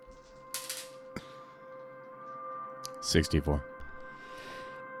 64.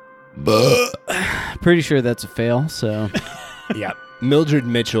 Pretty sure that's a fail, so... Yep. Mildred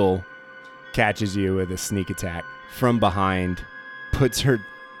Mitchell catches you with a sneak attack from behind, puts her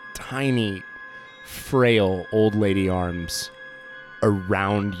tiny, frail old lady arms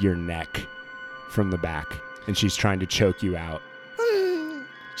around your neck from the back, and she's trying to choke you out.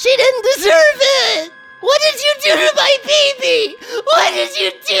 She didn't deserve it! What did you do to my baby? What did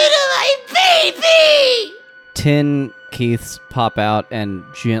you do to my baby? 10 Keiths pop out and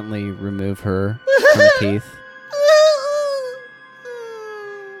gently remove her from Keith.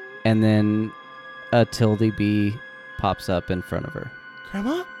 And then a Tildy B pops up in front of her.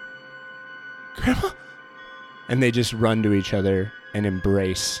 Grandma? Grandma? And they just run to each other and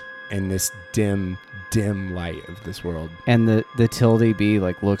embrace in this dim light of this world. And the Tildy B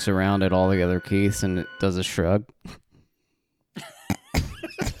looks around at all the other Keiths and it does a shrug.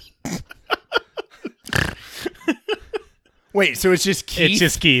 Wait, so it's just Keith? It's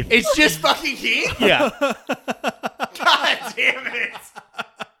just Keith. It's just fucking Keith? Yeah. God damn it.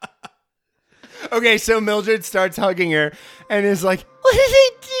 Okay, so Mildred starts hugging her and is like, What did I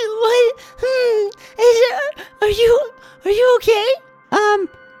do? Are you okay?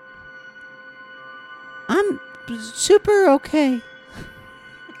 I'm super okay.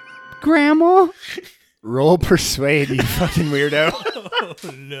 Grandma? roll persuade, you fucking weirdo. Oh,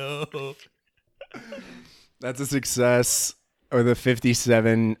 no. That's a success. Or the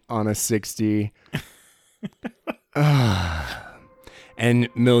 57 on a 60. And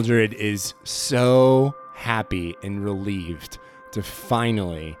Mildred is so happy and relieved to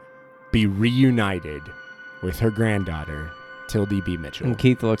finally be reunited with her granddaughter, Tildy B. Mitchell. And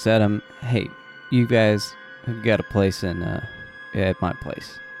Keith looks at him. Hey, you guys have got a place in at my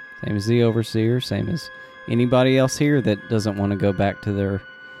place. Same as the overseer, same as anybody else here that doesn't want to go back to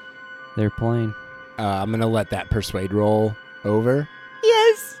their plane. I'm going to let that persuade roll over.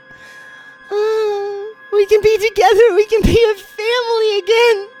 Yes. We can be together. We can be a family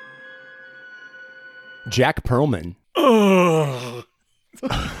again. Jack Perlman. Ugh.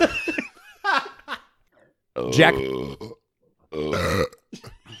 Jack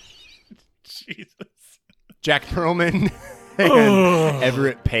Jesus. Jack Perlman and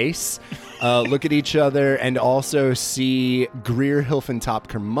Everett Pace look at each other and also see Greer Hilfentop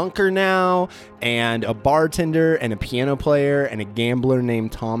Kermunker now, and a bartender and a piano player and a gambler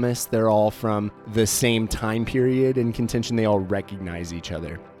named Thomas. They're all from the same time period in contention. They all recognize each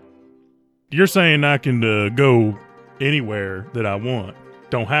other. You're saying I can go anywhere that I want.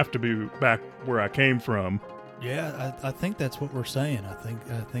 Don't have to be back where I came from. Yeah, I think that's what we're saying. I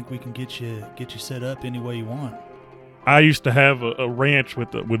think we can get you set up any way you want. I used to have a ranch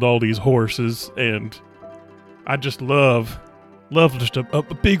with all these horses, and I just love just a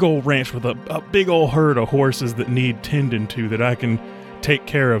big old ranch with a big old herd of horses that need tending to, that I can take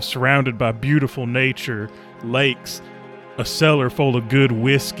care of, surrounded by beautiful nature, lakes, a cellar full of good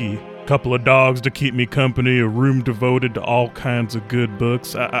whiskey, a couple of dogs to keep me company, a room devoted to all kinds of good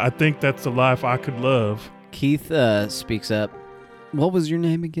books. I think that's the life I could love. Keith speaks up. What was your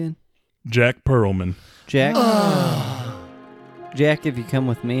name again? Jack Perlman. Jack? Jack, if you come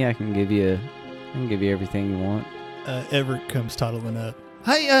with me, I can give you everything you want. Everett comes toddling up.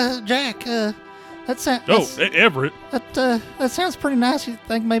 Hey, Jack, that Everett. that sounds pretty nice. You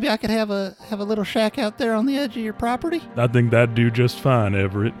think maybe I could have a little shack out there on the edge of your property? I think that'd do just fine,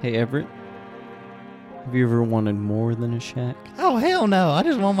 Everett. Hey, Everett. Have you ever wanted more than a shack? Oh, hell no. I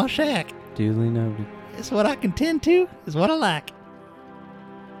just want my shack. Duly noted. It's what I can tend to. It's what I like.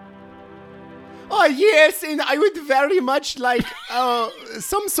 Oh, yes, and I would very much like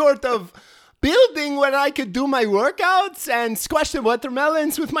some sort of building where I could do my workouts and squash the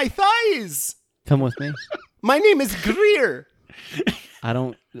watermelons with my thighs. Come with me. My name is Greer.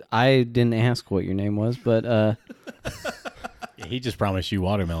 I didn't ask what your name was, but Yeah, he just promised you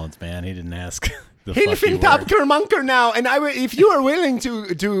watermelons, man. He didn't ask. The fuck you Hilfentop were. Kermunker now, and if you are willing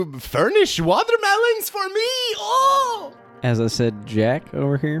to furnish watermelons for me, oh, as I said, Jack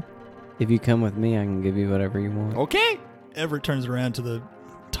over here, if you come with me, I can give you whatever you want. okay. Everett turns around to the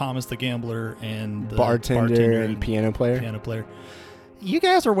Thomas the gambler and the Bartender and piano player. piano player. You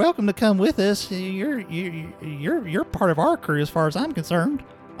guys are welcome to come with us. You're part of our crew as far as I'm concerned.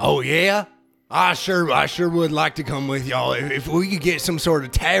 Oh yeah, I sure would like to come with y'all if we could get some sort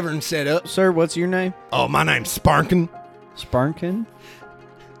of tavern set up. Sir, what's your name? Oh, my name's Sparkin. Sparkin?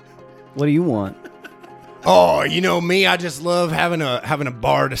 What do you want? Oh, you know me, I just love having a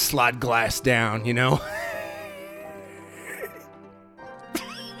bar to slide glass down, you know?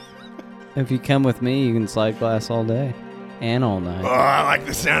 If you come with me, you can slide glass all day and all night. Oh, I like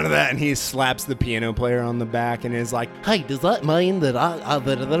the sound of that. And he slaps the piano player on the back and is like, Hey, does that mean that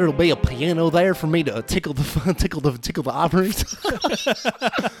that there'll be a piano there for me to tickle the ivories?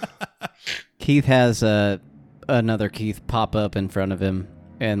 Keith has another Keith pop up in front of him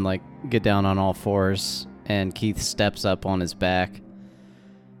and like get down on all fours, and Keith steps up on his back.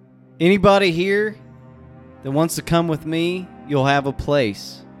 Anybody here that wants to come with me, you'll have a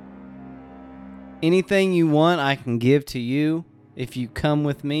place. Anything you want, I can give to you if you come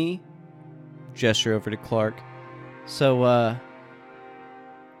with me. Gesture over to Clark. So,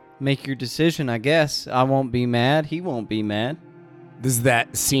 make your decision, I guess. I won't be mad. He won't be mad. this is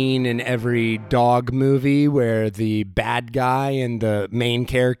that scene in every dog movie where the bad guy and the main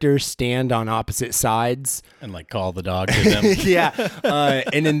character stand on opposite sides. And like call the dog to them. Yeah.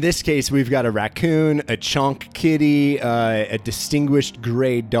 And in this case, we've got a raccoon, a chonk kitty, a distinguished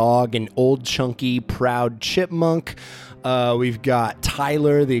gray dog, an old chunky proud chipmunk. We've got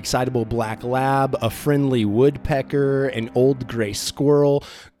Tyler, the excitable black lab, a friendly woodpecker, an old gray squirrel,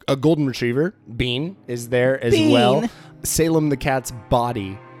 a golden retriever. Bean is there as well. Salem the cat's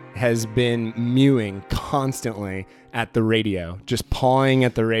body has been mewing constantly at the radio, just pawing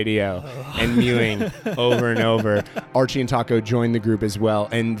at the radio and mewing over and over. Archie and Taco joined the group as well,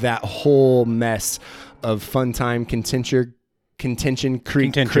 and that whole mess of Fun Time Contention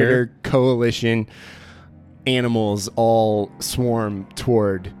Creek Critter Coalition animals all swarm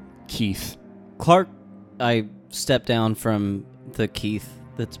toward Keith. Clark, I step down from the Keith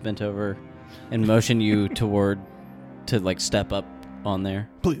that's bent over and motion you toward to like step up on there.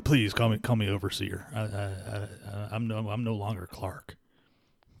 Please call me overseer. I'm no longer Clark.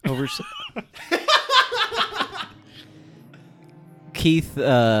 Overseer. Keith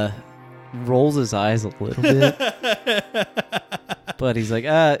rolls his eyes a little bit But he's like,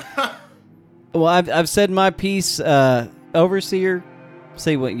 well, I've said my piece. Overseer,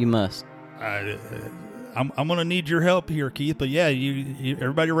 say what you must. I'm gonna need your help here, Keith. But yeah, you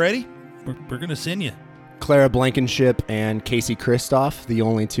everybody ready? We're gonna send you. Clara Blankenship and Casey Kristoff, the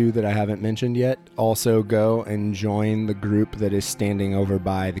only two that I haven't mentioned yet, also go and join the group that is standing over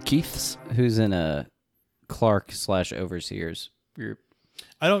by the Keiths. Who's in a Clark/Overseers group?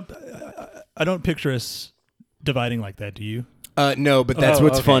 I don't picture us dividing like that. Do you? No, but that's Oh,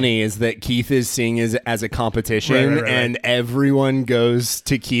 what's okay. funny is that Keith is seeing it as a competition, Right. and everyone goes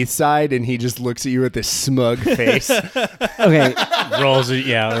to Keith's side, and he just looks at you with this smug face. Okay, rolls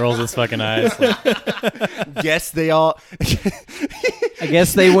his fucking eyes. Like, Guess they all. I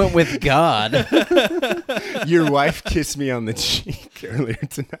guess they went with God. Your wife kissed me on the cheek earlier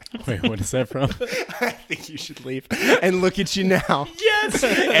tonight. wait, what is that from? I think you should leave. And look at you now. Yes,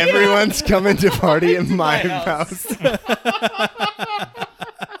 everyone's coming to party at my house.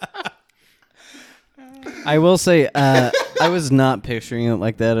 I will say, I was not picturing it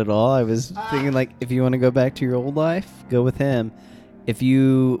like that at all. I was thinking, like, if you want to go back to your old life, go with him. If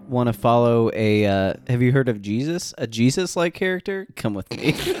you want to follow have you heard of Jesus? A Jesus-like character? Come with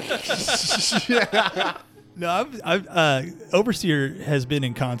me. No, Overseer has been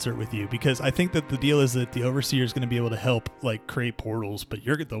in concert with you because I think that the deal is that the Overseer is going to be able to help like create portals, but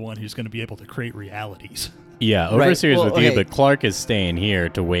you're the one who's going to be able to create realities. Yeah, Right, Overseer's well, with you, okay. but Clark is staying here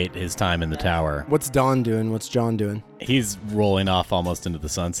to wait his time in the tower. What's Don doing? What's John doing? He's rolling off almost into the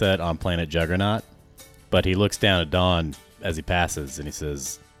sunset on planet Juggernaut, but he looks down at Don as he passes and he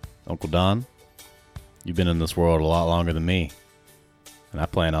says, Uncle Don, you've been in this world a lot longer than me, and I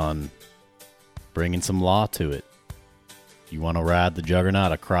plan on bringing some law to it. You want to ride the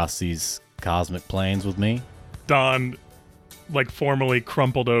Juggernaut across these cosmic planes with me? Don, like, formally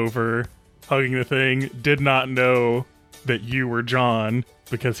crumpled over, hugging the thing, did not know that you were John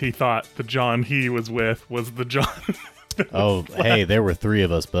because he thought the John he was with was the John. Oh, hey, there were 3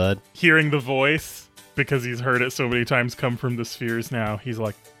 of us, bud. Hearing the voice, because he's heard it so many times come from the spheres now, he's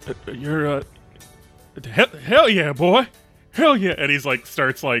like, you're, hell yeah, boy. Hell yeah. And he's like,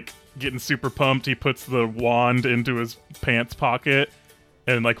 starts like getting super pumped. He puts the wand into his pants pocket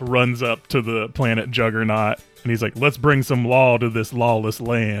and like runs up to the planet Juggernaut. And he's like, let's bring some law to this lawless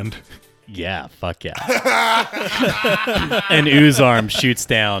land. Yeah, fuck yeah. And Uzarm shoots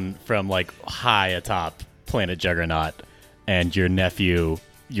down from like high atop planet Juggernaut, and your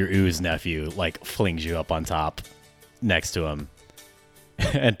Ooze nephew, like flings you up on top next to him.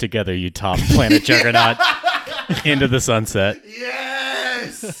 And together you top planet Juggernaut into the sunset.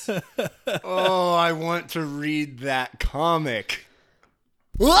 Yes! Oh, I want to read that comic.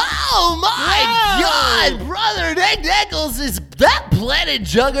 Oh my God, brother Nick Nichols, is that planet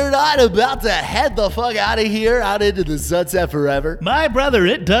Juggernaut about to head the fuck out of here, out into the sunset forever? My brother,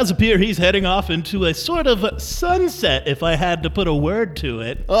 it does appear he's heading off into a sort of sunset, if I had to put a word to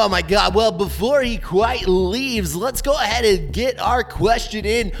it. Oh my God, well, before he quite leaves, let's go ahead and get our question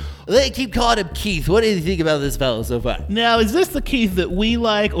in. They keep calling him Keith. What do you think about this fellow so far? Now, is this the Keith that we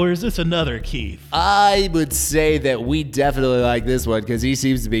like, or is this another Keith? I would say that we definitely like this one because he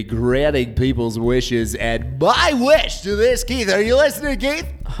seems to be granting people's wishes. And my wish to this Keith, are you listening, Keith?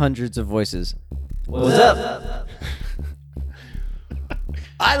 Hundreds of voices. What's up?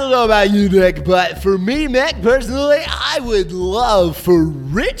 I don't know about you, Nick, but for me, Nick, personally, I would love for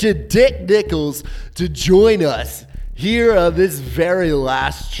Richard Dick Nichols to join us here on this very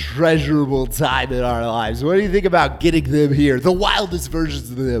last treasurable time in our lives. What do you think about getting them here, the wildest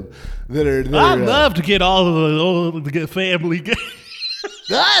versions of them that are there? I'd love to get all of the family. Get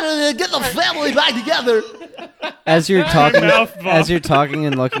the family back together. As you're talking, Mouth bomb. as you're talking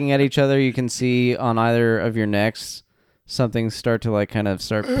and looking at each other, you can see on either of your necks something start to like kind of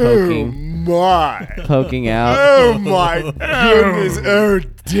start poking out. Oh my goodness. Oh,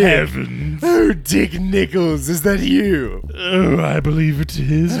 Dick. Oh, Dick Nichols. Is that you? Oh, I believe it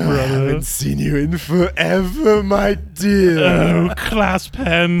is, I brother. haven't seen you in forever, my dear. Oh, clasp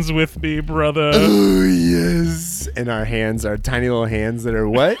hands with me, brother. Oh, yes. And our hands are tiny little hands that are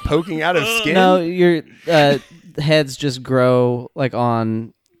what? Poking out of skin? No, your heads just grow like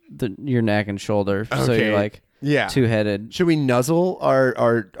on your neck and shoulder, so Okay. you're like Yeah. two-headed. Should we nuzzle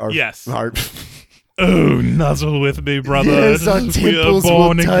our Yes. our Oh, nuzzle with me, brother. yes, our We are temples will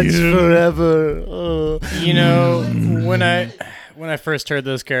born touch again. forever. Oh. You know, when I first heard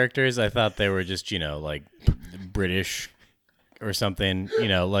those characters, I thought they were just, like British or something,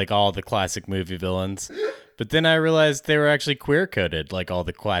 like all the classic movie villains. But then I realized they were actually queer coded, like all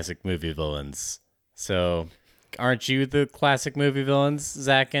the classic movie villains. So Aren't you the classic movie villains,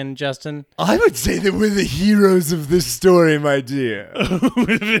 Zach and Justin? I would say that we're the heroes of this story, my dear.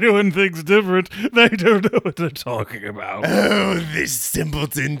 If anyone thinks different, they don't know what they're talking about. Oh, this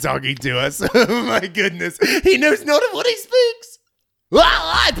simpleton talking to us. Oh, my goodness. He knows not of what he speaks. Well,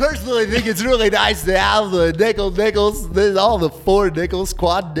 I personally think it's really nice to have the nickels, there's all the 4 nickels,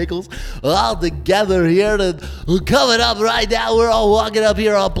 quad nickels, all together here. And coming up right now, we're all walking up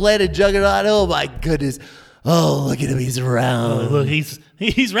here on Planet Juggernaut. Oh, my goodness. Oh, look at him. He's round. Look,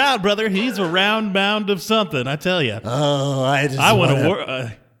 he's round, brother. He's a round mound of something, I tell you. Oh, I want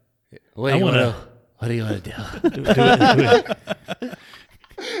to. What do you want to do?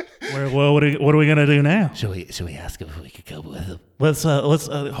 Well, what are we gonna do now? Should we ask him if we could come with him? Let's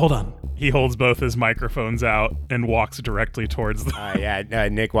hold on. He holds both his microphones out and walks directly towards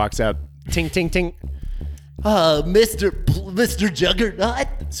them. Nick walks up. Ting, ting, ting. Mr. Juggernaut.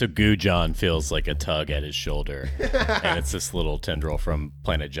 So Goo John feels like a tug at his shoulder, and it's this little tendril from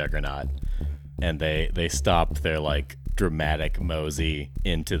Planet Juggernaut, and they stop their like dramatic mosey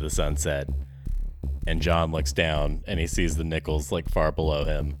into the sunset, and John looks down and he sees the nickels like far below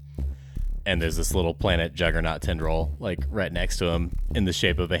him, and there's this little Planet Juggernaut tendril like right next to him in the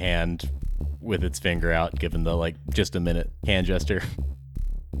shape of a hand with its finger out, giving the like just a minute hand gesture.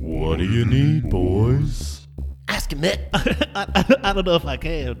 What do you need, boys? Ask him, Nick. I don't know if I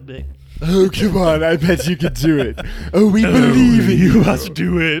can, Nick. Oh, come on. I bet you can do it. Oh, we believe in you. You must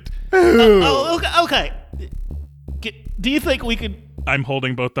do it. Okay. Do you think we could? I'm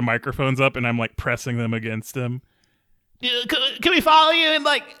holding both the microphones up and I'm like pressing them against him. Can we follow you and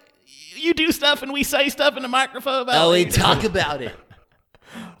like you do stuff and we say stuff in the microphone about? Oh, we talk about it.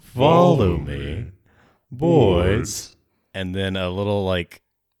 Follow me, boys. And then a little like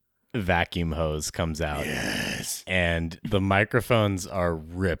vacuum hose comes out. Yes. And the microphones are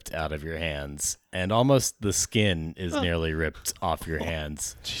ripped out of your hands, and almost the skin is nearly ripped off your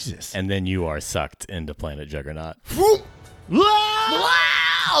hands. Jesus. And then you are sucked into Planet Juggernaut.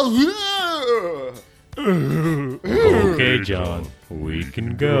 Okay, John, we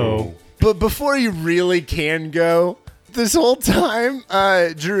can go. But before you really can go, this whole time,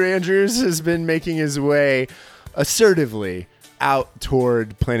 Drew Andrews has been making his way assertively out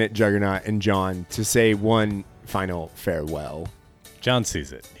toward Planet Juggernaut and John to say one final farewell. John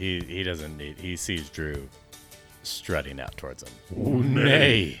sees it. He doesn't need. He sees Drew strutting out towards him. Oh,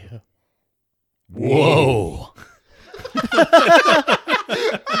 nay. Whoa.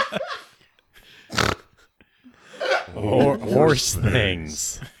 Horse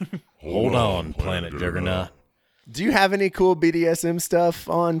things. Hold on, Planet Juggernaut. Do you have any cool BDSM stuff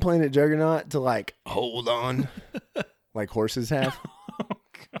on Planet Juggernaut to like hold on like horses have?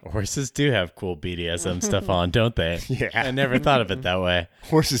 Horses do have cool BDSM stuff on, don't they? Yeah. I never thought of it that way.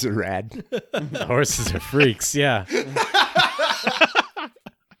 Horses are rad. Horses are freaks, yeah.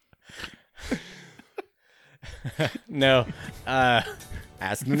 No.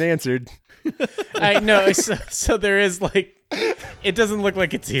 Asked and answered. I know. So there is like, it doesn't look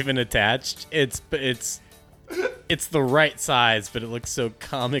like it's even attached. It's the right size, but it looks so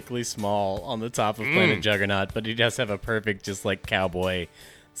comically small on the top of Planet Juggernaut. But he does have a perfect, just like cowboy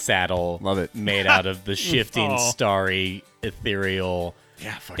saddle. Love it. Made out of the shifting, Aw. starry, ethereal,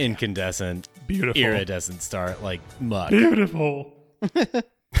 incandescent, Beautiful. iridescent star like muck. Beautiful.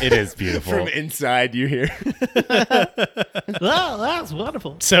 It is beautiful. From inside, you hear. Oh, that's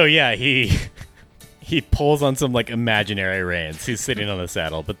wonderful. So yeah, he pulls on some like imaginary reins. He's sitting on the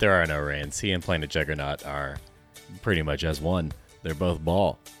saddle, but there are no reins. He and Planet Juggernaut are pretty much as one. They're both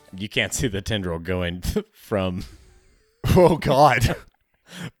ball. You can't see the tendril going from Oh, God.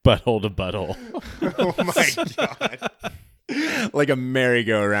 butthole to butthole. Oh, my God. Like a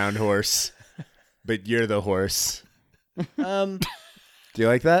merry-go-round horse. But you're the horse. Do you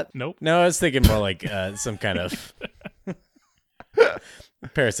like that? Nope. No, I was thinking more like some kind of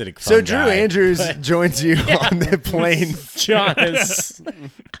parasitic fungi. So Drew Andrews joins you on the plane. John is...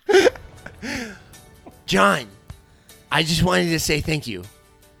 John, I just wanted to say thank you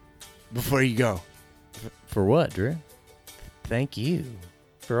before you go. For what, Drew? Thank you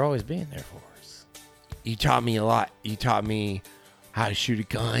for always being there for us. You taught me a lot. You taught me how to shoot a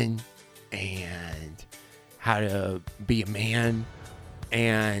gun and how to be a man.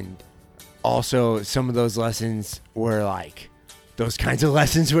 And also some of those lessons were like those kinds of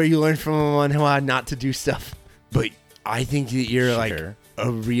lessons where you learn from them on how not to do stuff. But I think that you're like Sure.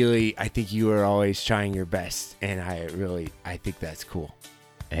 I think you are always trying your best. And I think that's cool.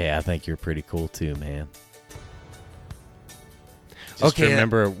 Hey, I think you're pretty cool too, man. Just Okay,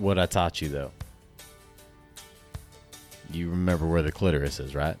 remember what I taught you, though. You remember where the clitoris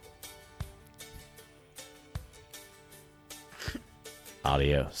is, right?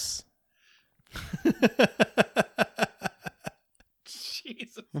 Adios.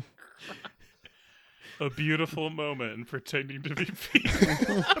 Jesus Christ. A beautiful moment in pretending to be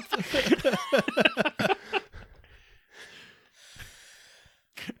people.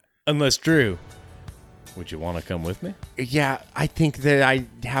 Unless Drew, would you want to come with me? Yeah, I think that I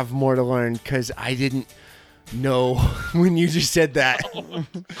have more to learn because I didn't know when you just said that.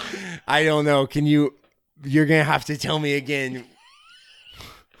 I don't know. You're going to have to tell me again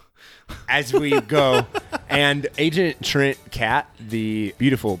as we go. And Agent Trent Cat, the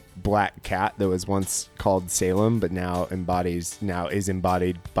beautiful black cat that was once called Salem, but now is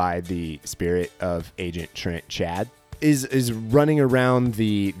embodied by the spirit of Agent Trent Chad, is running around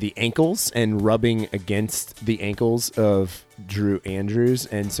the ankles and rubbing against the ankles of Drew Andrews.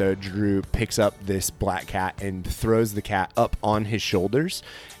 And so Drew picks up this black cat and throws the cat up on his shoulders,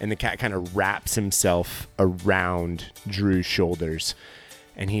 and the cat kind of wraps himself around Drew's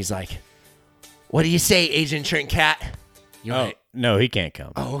and he's like, "What do you say, Agent Trent Cat?" No, he can't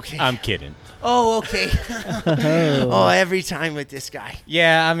come. Oh, okay. I'm kidding. Oh, okay. Oh, every time with this guy.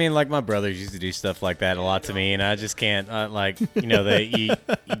 Yeah, I mean, like my brothers used to do stuff like that a lot to me, and I just can't. You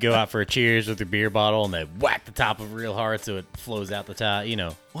go out for a cheers with your beer bottle, and they whack the top of it real hard so it flows out the top.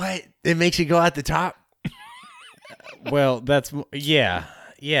 What? It makes you go out the top? Well, yeah.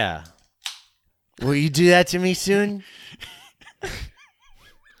 Will you do that to me soon?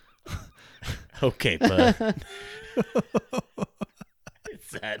 Okay, bud.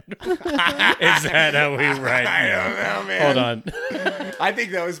 Is that how we ride? I don't know, man. Hold on. I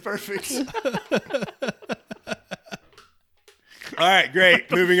think that was perfect. All right,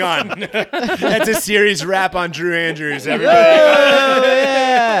 great. Moving on. That's a series wrap on Drew Andrews, everybody. Oh,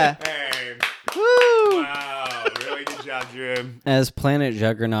 yeah. Hey. Woo. Wow. Really good job, Drew. As Planet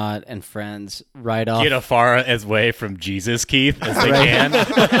Juggernaut and friends ride off. Get as far away from Jesus, Keith, as they can.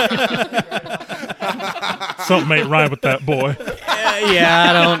 Something ain't right with that boy.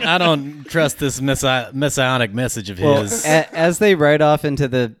 I don't trust this messianic message of his. As they ride off into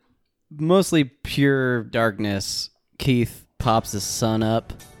the mostly pure darkness, Keith pops the sun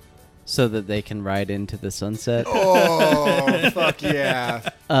up so that they can ride into the sunset. Oh, fuck yeah.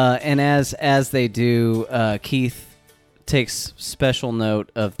 And as they do, Keith takes special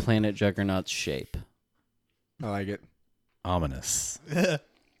note of Planet Juggernaut's shape. I like it. Ominous.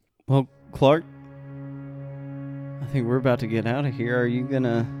 Well, Clark, I think we're about to get out of here. Are you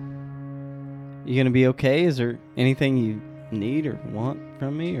gonna be okay? Is there anything you need or want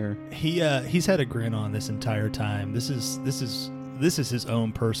from me? Or He's had a grin on this entire time. This is his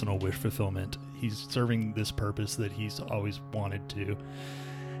own personal wish fulfillment. He's serving this purpose that he's always wanted to.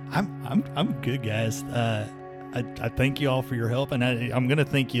 I'm good, guys. I thank you all for your help, and I'm gonna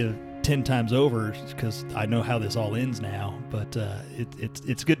thank you 10 times over because I know how this all ends now. But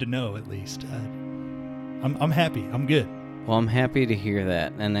it's good to know at least. I'm happy. I'm good. Well, I'm happy to hear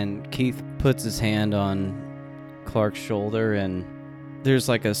that. And then Keith puts his hand on Clark's shoulder, and there's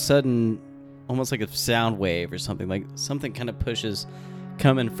like a sudden, almost like a sound wave or something. Like something kind of pushes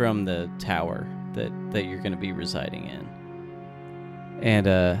coming from the tower that you're going to be residing in.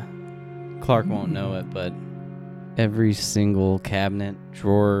 And Clark won't know it, but every single cabinet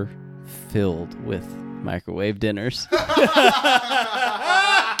drawer filled with microwave dinners.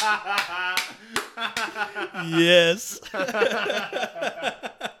 Yes.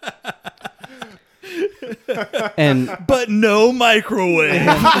 But no microwave.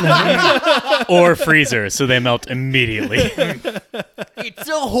 Or freezer, so they melt immediately. It's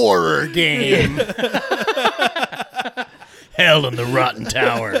a horror game. Hell in the Rotten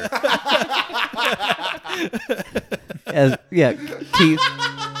Tower.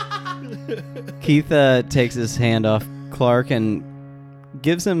 Keith takes his hand off Clark and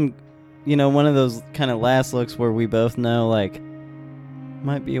gives him, one of those kind of last looks where we both know, like,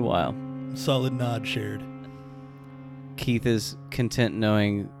 might be a while. Solid nod shared. Keith is content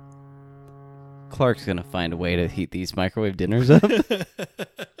knowing Clark's going to find a way to heat these microwave dinners up.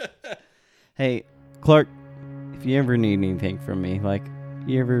 Hey, Clark, if you ever need anything from me, like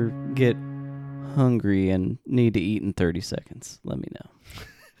you ever get hungry and need to eat in 30 seconds, let me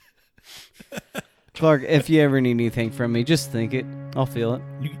know. Clark, if you ever need anything from me, just think it. I'll feel it.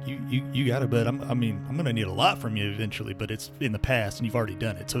 You got it, bud. I'm gonna need a lot from you eventually, but it's in the past and you've already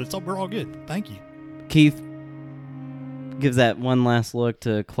done it, so we're all good. Thank you. Keith gives that one last look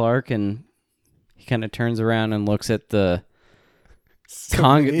to Clark, and he kind of turns around and looks at the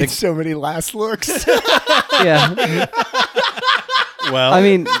so many last looks. Yeah. Well, I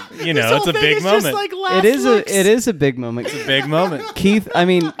mean, You know, it's a big moment. It is a big moment. It's a big moment. Keith, I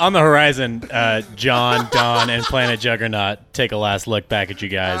mean, On the horizon, John, Don, and Planet Juggernaut take a last look back at you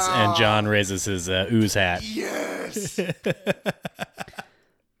guys, and John raises his ooze hat. Yes.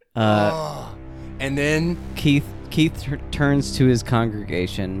 And then Keith turns to his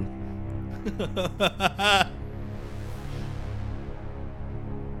congregation.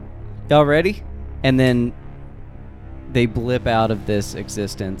 Y'all ready? And then they blip out of this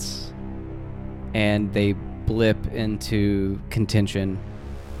existence, and they blip into contention,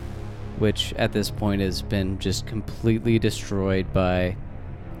 which at this point has been just completely destroyed by...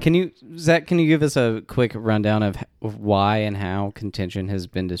 Zach, can you give us a quick rundown of why and how contention has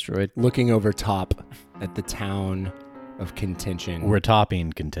been destroyed? looking over top at the town of Contention. We're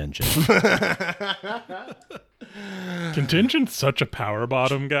topping contention. Contention's such a power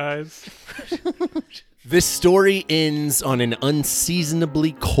bottom, guys. This story ends on an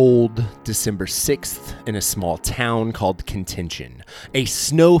unseasonably cold December 6th in a small town called Contention. A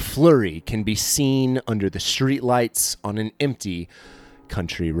snow flurry can be seen under the streetlights on an empty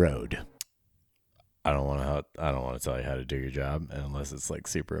country road. I don't want to tell you how to do your job unless it's like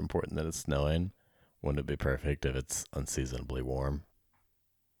super important that it's snowing. Wouldn't it be perfect if it's unseasonably warm?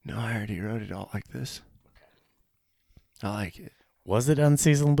 No, I already wrote it all like this. I like it. Was it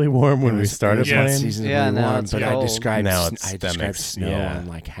unseasonably warm when we started yes. playing? Unseasonably Yeah, now warm, it's but I cold. described Now I that described makes- snow yeah. on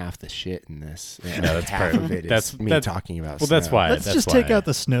like half the shit in this. No, that's half perfect. of it is That's- me that's- talking about Well, snow. that's why. Let's that's just why. take out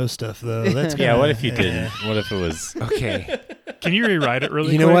the snow stuff, though. That's Yeah, kinda- what if you didn't? What if it was? Okay. Can you rewrite it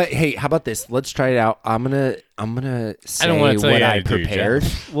really You quick? know what? Hey, how about this? Let's try it out. I'm gonna say I don't wanna tell what you how I to do your job. prepared.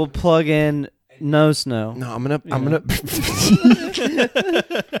 We'll plug in no snow. No, I'm gonna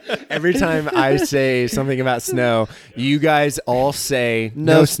every time I say something about snow, you guys all say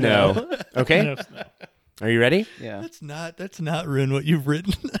no snow. Okay? No, no. Are you ready? Yeah. That's not Rin what you've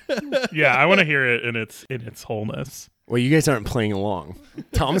written. Yeah, I want to hear it in its wholeness. Well, you guys aren't playing along.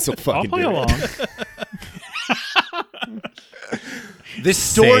 Thomas will I'll fucking play do along. it. This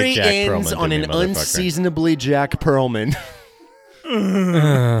story Jack ends Perlman on to an me, motherfucker. unseasonably Jack Perlman.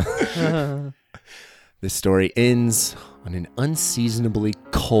 This story ends on an unseasonably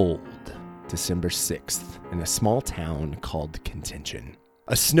cold December 6th in a small town called Contention.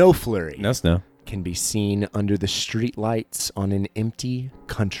 A snow flurry No snow. can be seen under the streetlights on an empty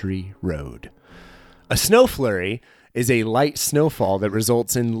country road. A snow flurry is a light snowfall that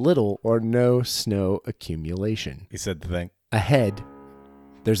results in little or no snow accumulation. You said the thing. Ahead,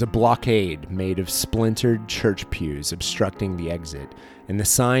 there's a blockade made of splintered church pews obstructing the exit, and the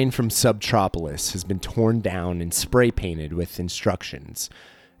sign from Subtropolis has been torn down and spray painted with instructions.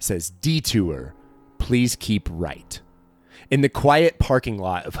 It says, "Detour, please keep right." In the quiet parking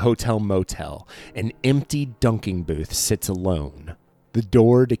lot of Hotel Motel, an empty dunking booth sits alone. The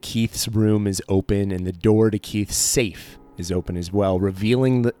door to Keith's room is open, and the door to Keith's safe is open as well,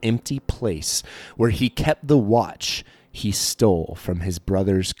 revealing the empty place where he kept the watch he stole from his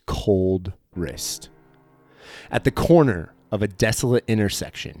brother's cold wrist. At the corner of a desolate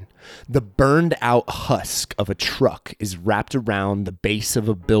intersection, the burned out husk of a truck is wrapped around the base of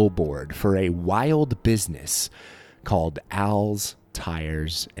a billboard for a wild business called Al's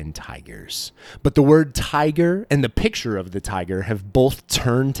Tires and Tigers. But the word tiger and the picture of the tiger have both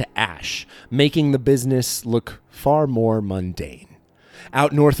turned to ash, making the business look far more mundane.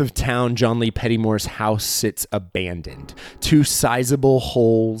 Out north of town, John Lee Pettymore's house sits abandoned. 2 sizable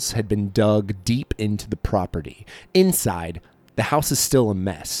holes had been dug deep into the property. Inside, the house is still a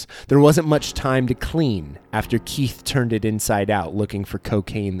mess. There wasn't much time to clean after Keith turned it inside out looking for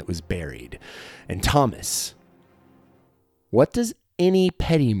cocaine that was buried. And Thomas, what does any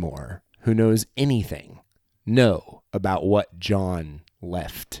Pettymore who knows anything know about what John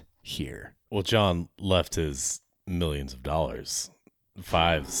left here? Well, John left his millions of dollars.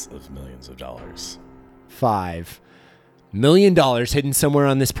 Fives of millions of dollars. $5 million hidden somewhere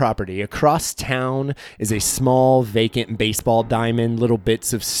on this property. Across town is a small vacant baseball diamond. Little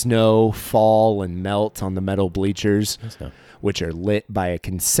bits of snow fall and melt on the metal bleachers, snow. which are lit by a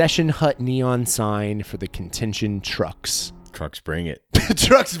concession hut neon sign for the Contention trucks. Trucks bring it.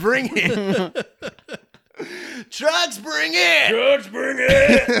 Trucks bring it. Trucks bring it. Trucks bring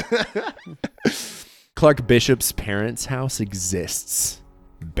it. Clark Bishop's parents' house exists,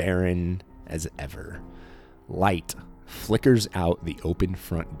 barren as ever. Light flickers out the open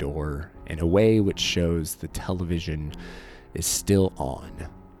front door in a way which shows the television is still on.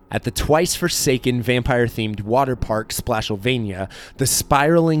 At the twice-forsaken vampire-themed water park Splashylvania, the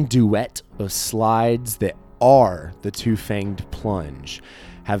spiraling duet of slides that are the Two-Fanged Plunge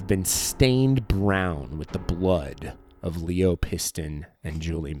have been stained brown with the blood of Leo Piston and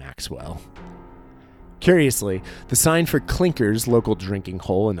Julie Maxwell. Curiously, the sign for Clinker's local drinking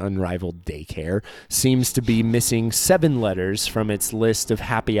hole and unrivaled daycare seems to be missing 7 letters from ite list of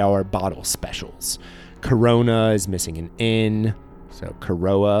happy hour bottle specials. Corona is missing an N, so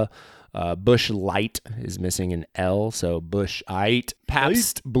Coroa. Bush Light is missing an L, so Bush-ite.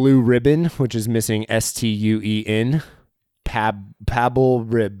 Pabst Blue Ribbon, which is missing S-T-U-E-N. Pabble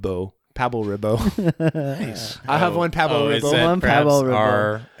Ribbo. Nice. I have one Pabble Is Ribbo. that One perhaps Pablo Ribbo.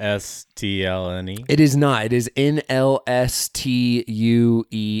 R-S-T-L-N-E? It is not. It is N-L-S-T-U-E-N.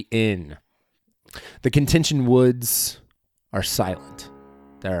 The Contention Woods are silent.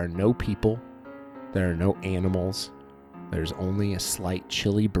 There are no people. There are no animals. There's only a slight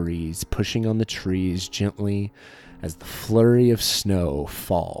chilly breeze pushing on the trees gently as the flurry of snow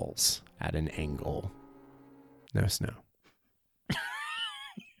falls at an angle. No snow.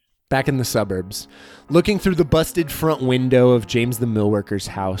 Back in the suburbs, looking through the busted front window of James the millworker's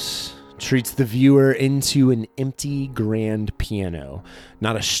house treats the viewer into an empty grand piano,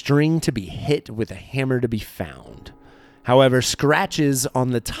 not a string to be hit with a hammer to be found. However, scratches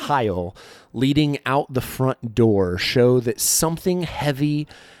on the tile leading out the front door show that something heavy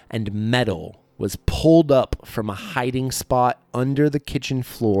and metal was pulled up from a hiding spot under the kitchen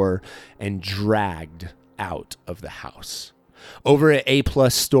floor and dragged out of the house. Over at A+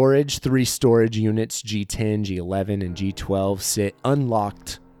 Storage, 3 storage units, G10, G11, and G12, sit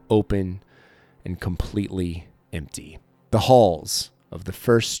unlocked, open, and completely empty. The halls of the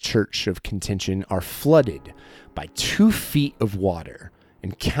First Church of Contention are flooded by 2 feet of water,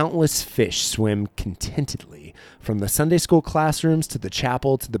 and countless fish swim contentedly from the Sunday school classrooms to the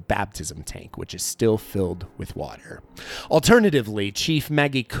chapel to the baptism tank, which is still filled with water. Alternatively, Chief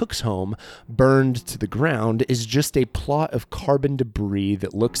Maggie Cook's home, burned to the ground, is just a plot of carbon debris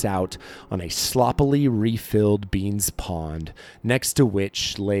that looks out on a sloppily refilled beans pond, next to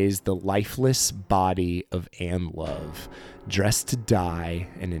which lays the lifeless body of Anne Love, dressed to die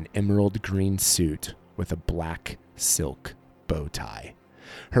in an emerald green suit with a black silk bow tie.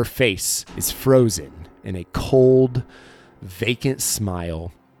 Her face is frozen in a cold, vacant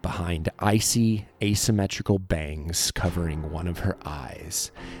smile behind icy, asymmetrical bangs covering one of her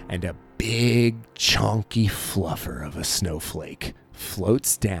eyes, and a big, chonky fluffer of a snowflake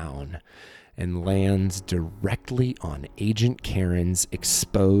floats down and lands directly on Agent Karen's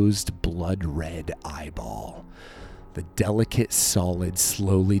exposed blood-red eyeball. The delicate solid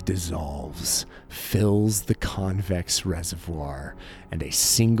slowly dissolves, fills the convex reservoir, and a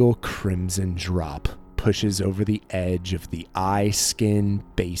single crimson drop pushes over the edge of the eye skin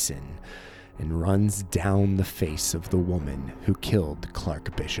basin and runs down the face of the woman who killed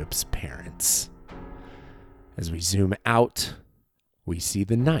Clark Bishop's parents. As we zoom out, we see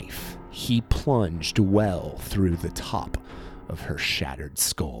the knife he plunged well through the top of her shattered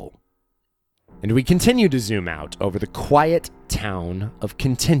skull. And we continue to zoom out over the quiet town of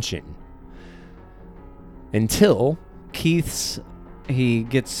Contention until he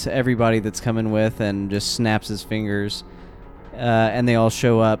gets everybody that's coming with and just snaps his fingers, and they all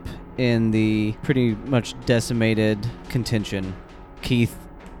show up in the pretty much decimated Contention. Keith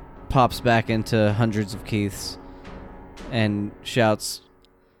pops back into hundreds of Keiths and shouts,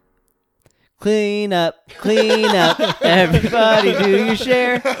 clean up, everybody do your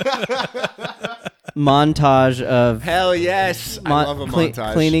share. Montage of hell yes, I love a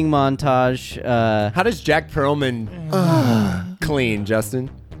montage. Cleaning montage. How does Jack Perlman clean, Justin?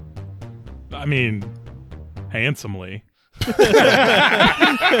 I mean, handsomely.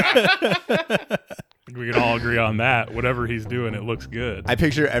 We can all agree on that. Whatever he's doing, it looks good. I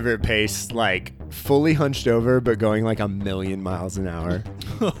picture Everett Pace like fully hunched over but going like 1,000,000 miles an hour.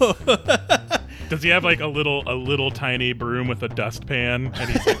 Does he have like a little tiny broom with a dustpan and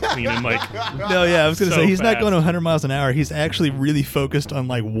he's like cleaning like? No, yeah, I was gonna so say he's not fast. going 100 miles an hour. He's actually really focused on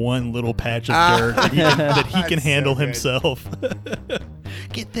like one little patch of dirt that he can That's handle so good. himself.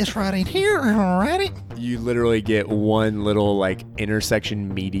 Get this right in here, alrighty? You literally get one little like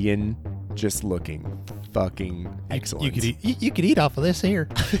intersection median just looking fucking excellent. You could eat off of this here.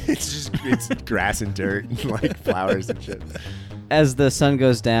 it's grass and dirt and like flowers and shit. As the sun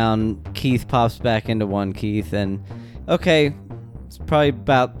goes down, Keith pops back into one Keith, and okay, it's probably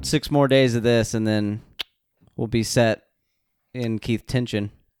about 6 more days of this, and then we'll be set in Keith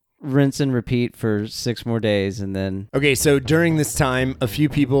Tension. Rinse and repeat for 6 more days, and then Okay, so during this time, a few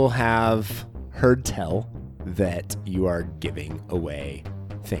people have heard tell that you are giving away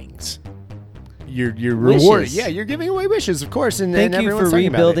things. You're rewarding. Wishes. Yeah, you're giving away wishes, of course, and thank you everyone's for talking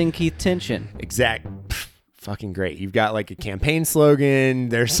about it. rebuilding Keith Tension. Exact. Fucking great. You've got like a campaign slogan.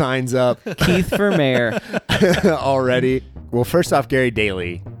 There's signs up Keith for mayor. already. Well, first off, Gary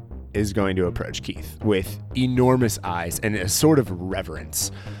Daly is going to approach Keith with enormous eyes and a sort of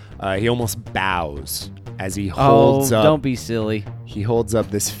reverence. He almost bows as he holds up. Don't be silly. He holds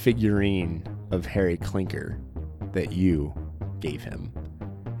up this figurine of Harry Clinker that you gave him.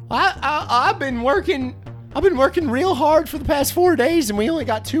 I've been working real hard for the past 4 days, and we only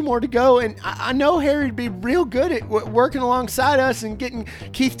got 2 more to go. And I know Harry'd be real good at working alongside us and getting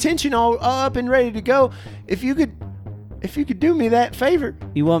Keith Tension all up and ready to go. If you could do me that favor.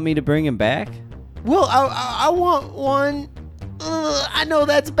 You want me to bring him back? Well, I want one. I know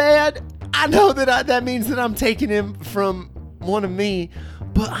that's bad. I know that means that I'm taking him from one of me,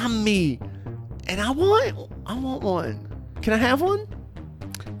 but I'm me, and I want one. Can I have one?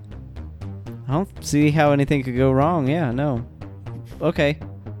 I don't see how anything could go wrong. Yeah, no. Okay.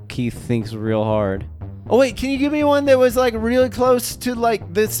 Keith thinks real hard. Oh wait, can you give me one that was like really close to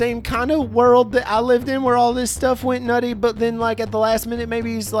like the same kind of world that I lived in, where all this stuff went nutty, but then like at the last minute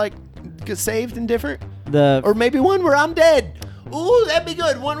maybe he's like saved and different? Or maybe one where I'm dead. Ooh, that'd be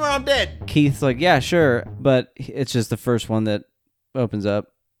good. One where I'm dead. Keith's like, yeah, sure, but it's just the first one that opens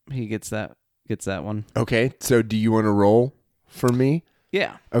up. He gets that one. Okay, so do you want to roll for me?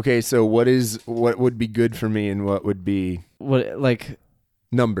 Yeah. Okay, so what would be good for me and what would be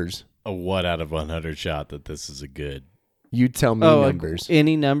numbers? A what out of 100 shot that this is a good. You tell me numbers. Like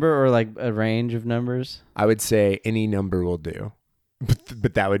any number or like a range of numbers? I would say any number will do,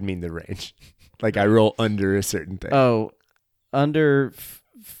 but that would mean the range. Like I roll under a certain thing. Oh, under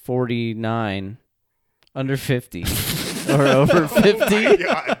 49, under 50, or over 50.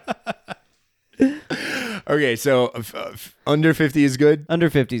 Okay, so under 50 is good? Under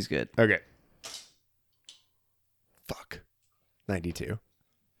 50 is good. Okay. Fuck. 92.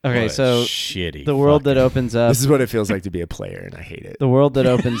 Okay, What a so shitty the world fucking- that opens up. This is what it feels like to be a player, and I hate it. The world that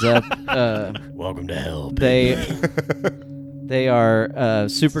opens up. Welcome to hell. Baby. They are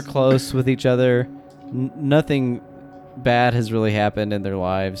super close with each other. Nothing bad has really happened in their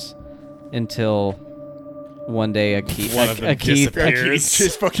lives until one day a Keith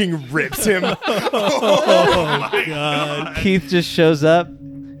just fucking rips him. Oh my god. Keith just shows up,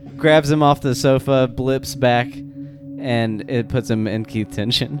 grabs him off the sofa, blips back, and it puts him in Keith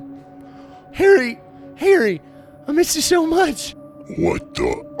Tension. Harry, I missed you so much. What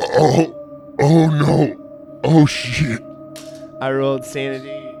the? Oh no. Oh shit. I rolled sanity.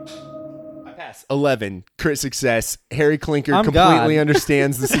 I passed 11. Crit success. Harry Clinker I'm completely God.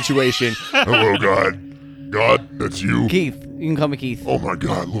 understands the situation. Hello, God. God, that's you. Keith, you can call me Keith. Oh my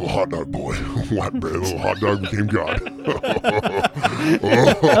God, little hot dog boy. White bread, little hot dog became God.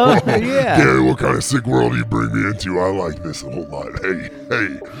 Oh, yeah. Gary, what kind of sick world do you bring me into? I like this a whole lot. Hey.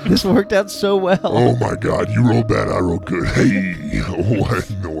 This worked out so well. Oh my God, you rolled bad, I rolled good. Hey, what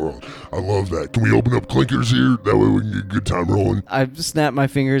in the world? I love that. Can we open up clinkers here? That way we can get a good time rolling. I snapped my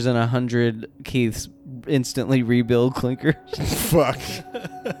fingers and 100 Keiths instantly rebuild clinkers. Fuck.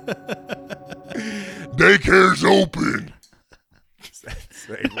 Daycare's open. That's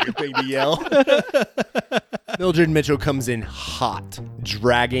a weird thing to yell. Mildred Mitchell comes in hot,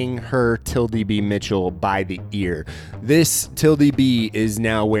 dragging her Tildy B. Mitchell by the ear. This Tildy B is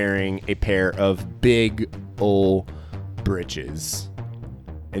now wearing a pair of big ol' britches.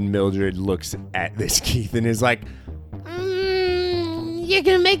 And Mildred looks at this Keith and is like, You're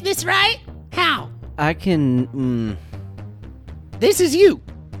gonna make this right? How? I can... This is you,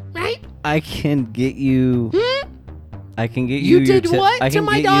 right? I can get you... I can get You you... did your what I to can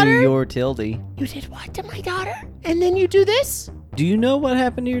my get daughter? you your Tildy. You did what to my daughter? And then you do this? Do you know what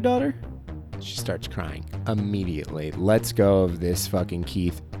happened to your daughter? she starts crying immediately. Lets go of this fucking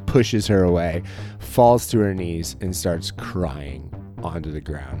Keith, pushes her away, falls to her knees, and starts crying onto the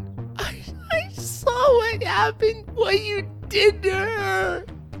ground. I saw what happened, what you did to her.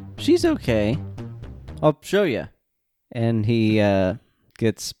 She's okay. I'll show you. And he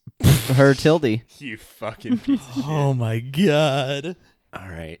gets her Tildy. You fucking piece of shit. Oh my god. All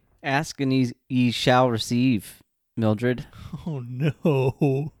right. Ask and ye shall receive, Mildred. Oh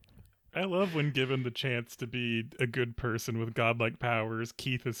no. I love when given the chance to be a good person with godlike powers,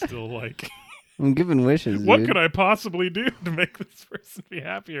 Keith is still like, I'm giving wishes. what dude. could I possibly do to make this person be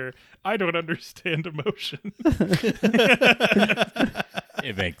happier? I don't understand emotion.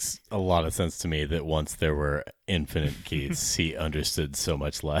 It makes a lot of sense to me that once there were infinite Keiths, he understood so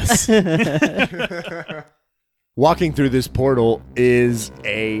much less. Walking through this portal is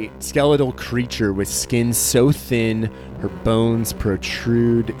a skeletal creature with skin so thin her bones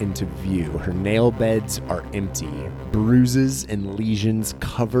protrude into view. Her nail beds are empty. Bruises and lesions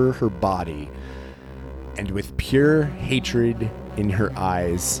cover her body. And with pure hatred in her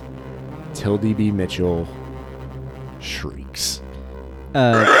eyes, Tildy B. Mitchell shrieks.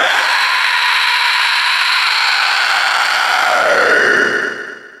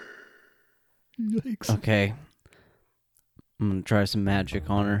 Okay. I'm gonna try some magic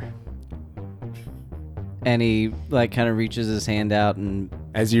on her. And he like kind of reaches his hand out and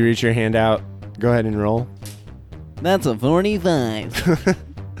As you reach your hand out, go ahead and roll. that's a 45.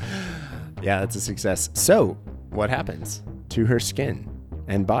 Yeah, that's a success. So, what happens to her skin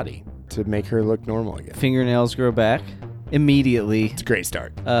and body to make her look normal again? Fingernails grow back immediately. It's a great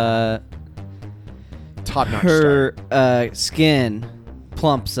start. Uh, Top-notch her start. skin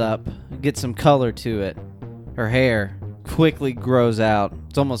plumps up, gets some color to it. Her hair quickly grows out.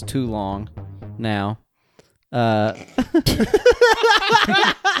 It's almost too long now. You're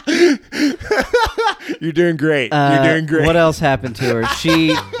doing great. You're doing great. What else happened to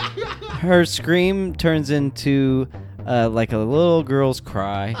her? Her scream turns into like a little girl's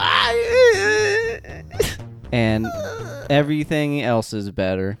cry, and everything else is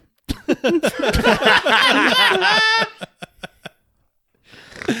better.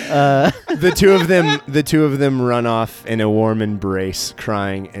 The two of them run off in a warm embrace,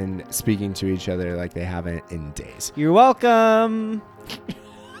 crying and speaking to each other like they haven't in days. You're welcome.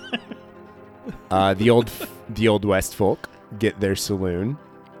 The old West folk get their saloon.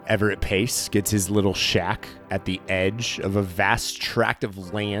 Everett Pace gets his little shack at the edge of a vast tract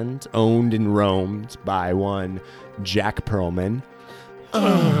of land owned and roamed by one Jack Perlman.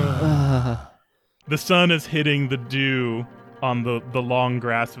 The sun is hitting the dew on the long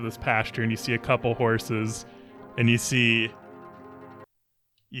grass of this pasture, and you see a couple horses, and you see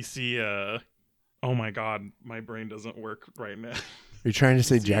oh my god, my brain doesn't work right now. You're trying to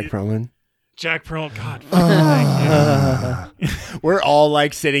say Jack Perlman? Jack Perlman, God. We're all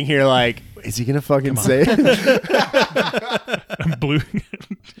like sitting here like, is he gonna fucking say it? I'm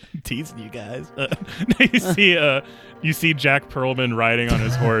teasing you guys. You see Jack Perlman riding on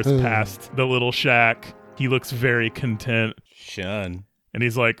his horse past the little shack. He looks very content. Shun. And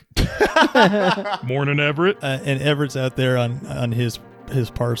he's like, "Morning, Everett." And Everett's out there on his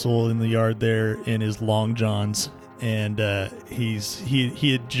parcel in the yard there in his long johns, and he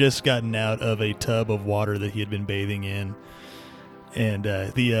had just gotten out of a tub of water that he had been bathing in, and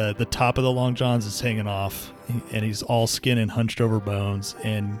the top of the long johns is hanging off, and he's all skin and hunched over bones.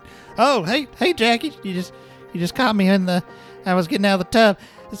 And Oh, hey, Jackie, you just caught me I was getting out of the tub.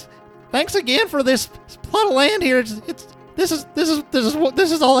 Thanks again for this plot of land here. This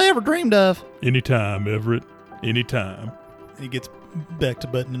is all I ever dreamed of. Anytime, Everett. Anytime. he gets back to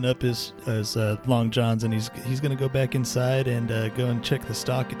buttoning up his long johns, and he's gonna go back inside and go and check the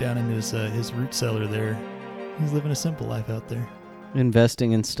stock down in his root cellar there. He's living a simple life out there.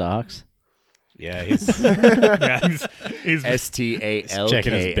 Investing in stocks. Yeah, he's STALKS.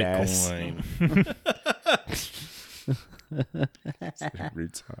 checking his Bitcoin.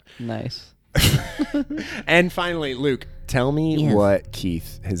 Nice. And finally, Luke, tell me what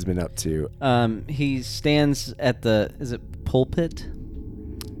Keith has been up to. He stands at the, is it pulpit?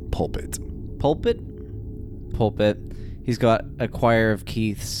 Pulpit. He's got a choir of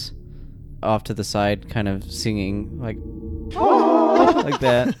Keiths off to the side, kind of singing like like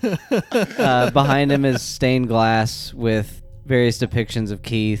that. Behind him is stained glass with various depictions of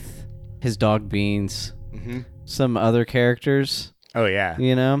Keith, his dog Beans, some other characters. Oh yeah,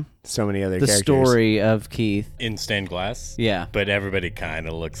 you know, so many other the characters. Story of Keith In stained glass? Yeah. But everybody kind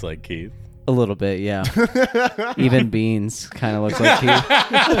of looks like Keith. A little bit, yeah. Even Beans kind of looks like Keith.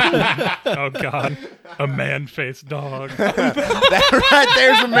 Oh God, a man-faced dog. That right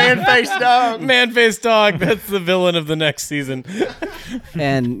there's a man-faced dog. Man-faced dog. That's the villain of the next season.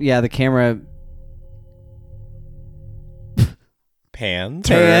 And yeah, the camera pans,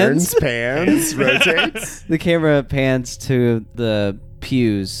 rotates. The camera pans to the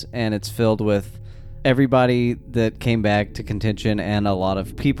pews, and it's filled with everybody that came back to contention and a lot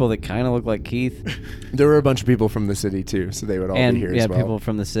of people that kind of look like Keith. There were a bunch of people from the city too, so they would all And be here yeah, as well. people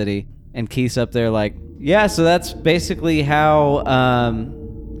from the city. And Keith's up there like, yeah, so that's basically how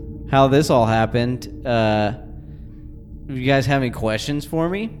this all happened. You guys have any questions for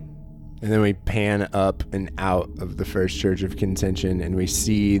me? And then we pan up and out of the First Church of Contention, and we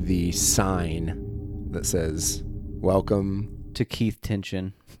see the sign that says, "Welcome to Keith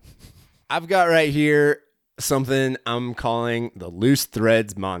Tension." I've got right here something I'm calling the Loose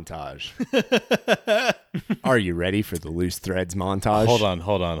Threads Montage. Are you ready for the Loose Threads Montage? Hold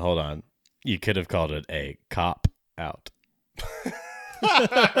on. You could have called it a cop out.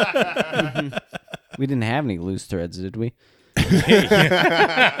 We didn't have any loose threads, did we? It's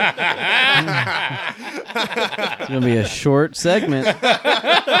gonna be a short segment.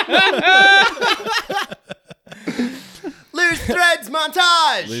 Loose threads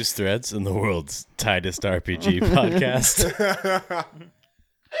montage. Loose Threads in the world's tightest RPG podcast.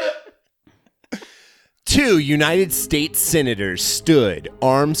 2 United States senators stood,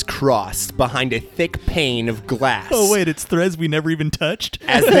 arms crossed, behind a thick pane of glass. Oh wait, it's threads we never even touched.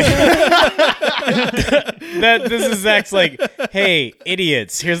 As they, This is Zach's like, hey,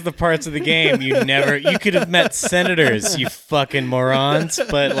 idiots, here's the parts of the game you could have met senators, you fucking morons,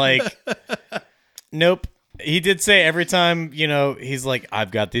 but like, nope. He did say every time, he's like, I've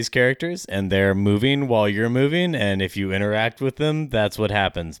got these characters and they're moving while you're moving, and if you interact with them, that's what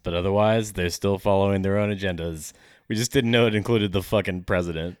happens. But otherwise, they're still following their own agendas. We just didn't know it included the fucking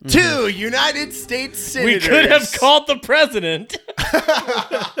president. 2 United States senators. We could have called the president.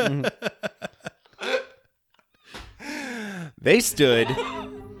 They stood,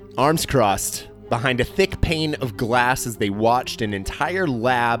 arms crossed, behind a thick pane of glass as they watched an entire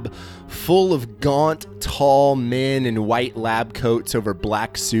lab full of gaunt, tall men in white lab coats over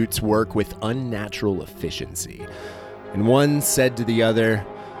black suits work with unnatural efficiency. And one said to the other,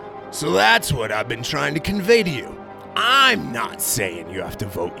 "So that's what I've been trying to convey to you. I'm not saying you have to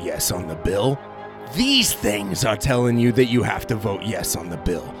vote yes on the bill. These things are telling you that you have to vote yes on the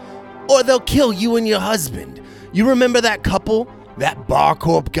bill, or they'll kill you and your husband. You remember that couple? That Bar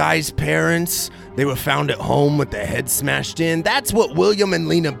Corp guy's parents? They were found at home with their heads smashed in. That's what William and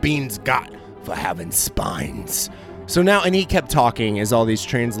Lena Beans got for having spines." So now, and he kept talking as all these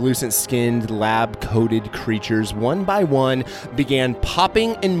translucent-skinned, lab-coated creatures, one by one, began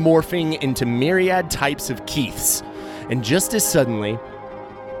popping and morphing into myriad types of Keiths. And just as suddenly,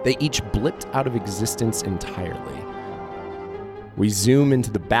 they each blipped out of existence entirely. We zoom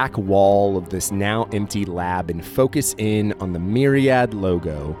into the back wall of this now empty lab and focus in on the Myriad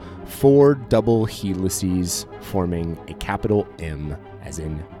logo, 4 double helices forming a capital M as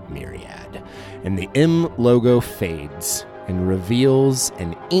in Myriad. And the M logo fades and reveals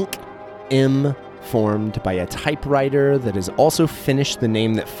an ink M formed by a typewriter that has also finished the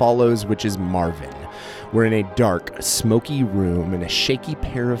name that follows, which is Marvin. We're in a dark, smoky room, and a shaky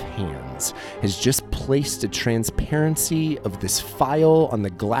pair of hands has just placed a transparency of this file on the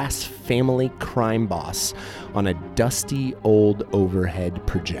Glass family crime boss on a dusty old overhead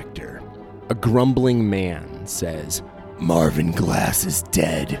projector. A grumbling man says, "Marvin Glass is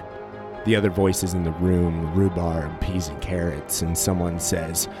dead." The other voices in the room, rhubarb, peas and carrots, and someone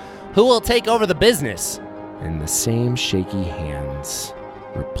says, "Who will take over the business?" And the same shaky hands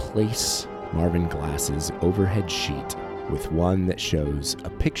replace Marvin Glass's overhead sheet with one that shows a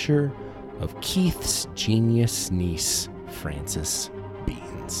picture of Keith's genius niece, Frances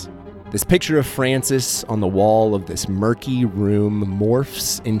Beans. This picture of Frances on the wall of this murky room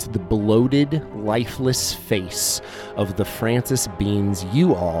morphs into the bloated, lifeless face of the Frances Beans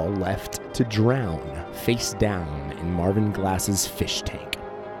you all left to drown face down in Marvin Glass's fish tank.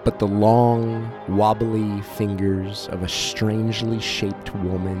 But the long, wobbly fingers of a strangely shaped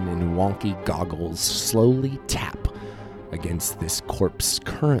woman in wonky goggles slowly tap against this corpse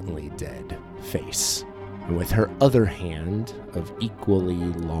currently dead face. And with her other hand of equally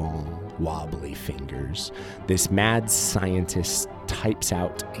long, wobbly fingers, this mad scientist types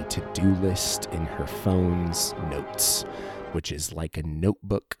out a to-do list in her phone's notes, which is like a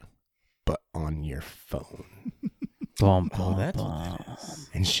notebook, but on your phone.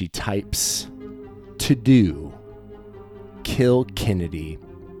 And she types, "To do, kill Kennedy,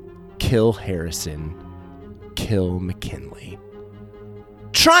 kill Harrison, kill McKinley."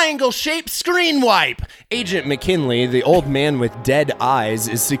 Triangle-shaped screen wipe! Agent McKinley, the old man with dead eyes,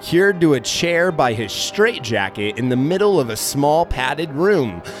 is secured to a chair by his straitjacket in the middle of a small padded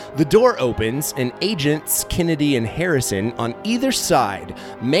room. The door opens, and agents Kennedy and Harrison on either side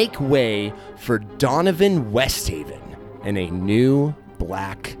make way for Donovan Westhaven in a new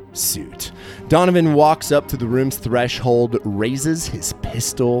black suit. Donovan walks up to the room's threshold, raises his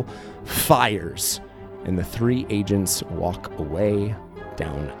pistol, fires, and the 3 agents walk away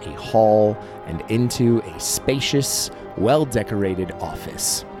down a hall and into a spacious, well-decorated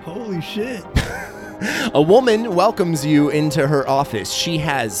office. Holy shit. A woman welcomes you into her office. She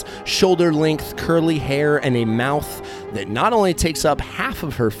has shoulder-length curly hair and a mouth that not only takes up half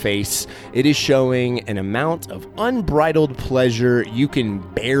of her face, it is showing an amount of unbridled pleasure you can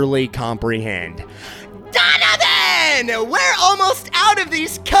barely comprehend. Donovan! We're almost out of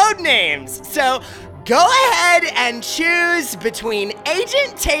these code names, so go ahead and choose between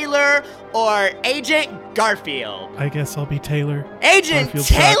Agent Taylor or Agent Garfield. I guess I'll be Taylor. Agent Garfield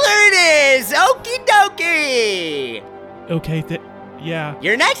Taylor sucks. it is! Okie dokie! Okay, yeah.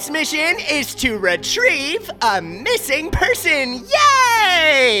 Your next mission is to retrieve a missing person.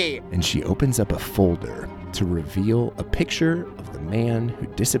 Yay! And she opens up a folder to reveal a picture of the man who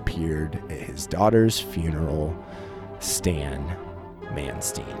disappeared at his daughter's funeral, Stan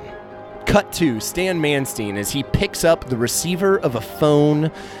Manstein. Cut to Stan Manstein as he picks up the receiver of a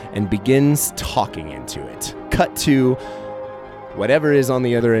phone and begins talking into it. Cut to whatever is on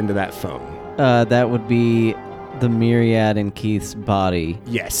the other end of that phone. That would be the myriad in Keith's body.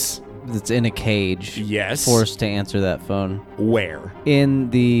 Yes. That's in a cage. Yes. Forced to answer that phone. Where?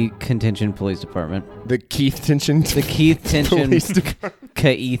 In the Contention Police Department. The Keith Tension. The Keith Tension Police Department.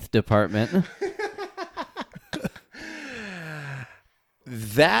 Keith Department.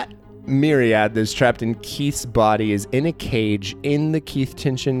 That myriad that's trapped in Keith's body is in a cage in the Keith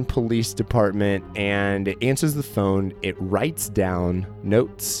Tension Police Department, and it answers the phone. It writes down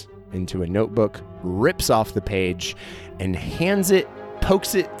notes into a notebook, rips off the page, and hands it,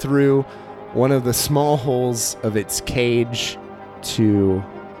 pokes it through one of the small holes of its cage to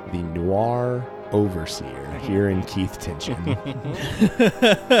the Noir Overseer here in Keith Tension.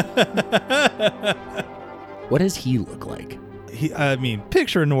 What does he look like?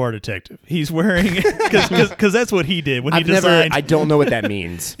 Picture a noir detective. He's wearing because that's what he did when he designed. I don't know what that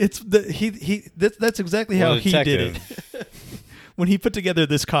means. That's exactly how he did it. When he put together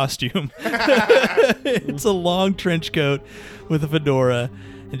this costume, it's a long trench coat with a fedora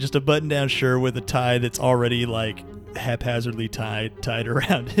and just a button-down shirt with a tie that's already like haphazardly tied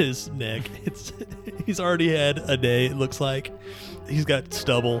around his neck. He's already had a day. It looks like he's got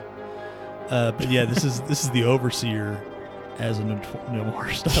stubble. But yeah, this is the Overseer as a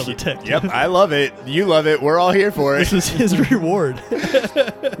noir style detective. Yep, I love it. You love it. We're all here for it. This is his reward.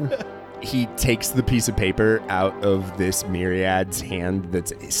 He takes the piece of paper out of this myriad's hand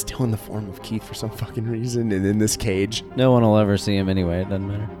that's still in the form of Keith for some fucking reason and in this cage. No one will ever see him anyway. It doesn't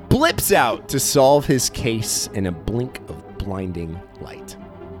matter. Blips out to solve his case in a blink of blinding light.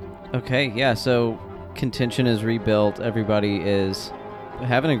 Okay, yeah, so Contention is rebuilt. Everybody is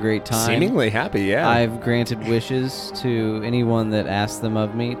having a great time. Seemingly happy, yeah. I've granted wishes to anyone that asks them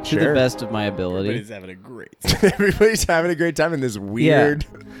of me to the best of my ability. Everybody's having a great time. Everybody's having a great time in this weird...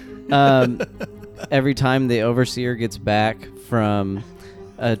 Every time the Overseer gets back from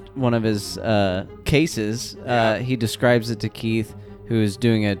one of his cases, he describes it to Keith, who is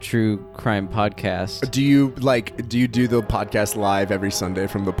doing a true crime podcast. Do you do the podcast live every Sunday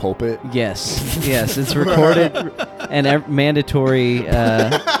from the pulpit? Yes, it's recorded and mandatory. You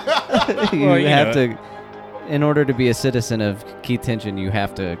have to, in order to be a citizen of Keith Tension, you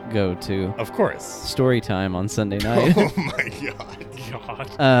have to go to, of course, story time on Sunday night. Oh my god.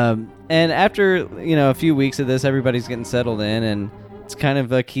 And after a few weeks of this, everybody's getting settled in, and it's kind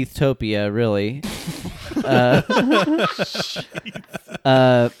of a Keithtopia, really.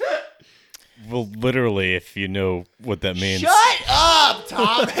 Well, literally, if you know what that means. Shut up,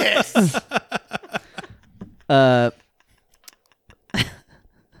 Thomas.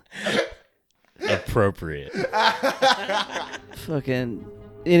 Appropriate. Fucking.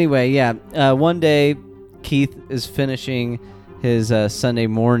 Anyway, yeah. One day, Keith is finishing his Sunday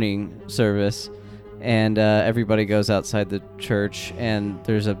morning service, and everybody goes outside the church, and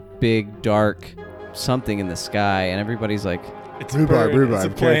there's a big dark something in the sky, and everybody's like, it's rhubarb, it's a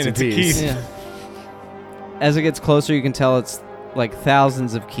plane, it's a Keith. Yeah. As it gets closer, you can tell it's like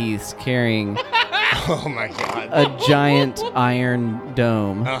thousands of Keiths carrying oh my god, a giant iron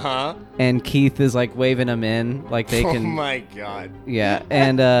dome. Uh-huh. And Keith is like waving them in like they can. Oh my god. Yeah,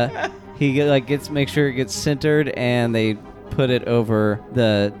 and he make sure it gets centered, and they put it over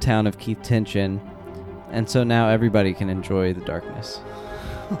the town of Keith Tension, and so now everybody can enjoy the darkness.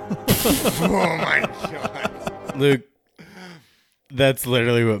 Oh my god. Luke, that's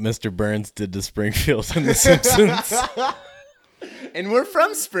literally what Mr. Burns did to Springfield in The Simpsons. And we're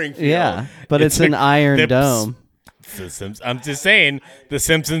from Springfield. Yeah, but it's an iron dome. I'm just saying, The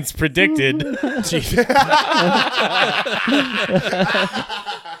Simpsons predicted.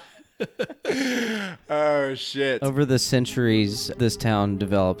 Oh shit. Over the centuries, this town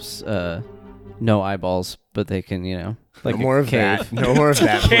develops no eyeballs, but they can, like no more of cave. that. No more of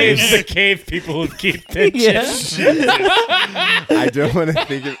that. The cave people who keep tension. Yeah. I don't want to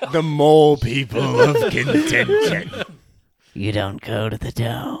think of the mole people of contention. You don't go to the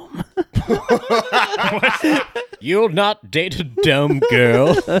dome. You'll not date a dome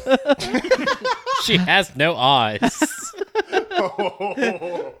girl. She has no eyes.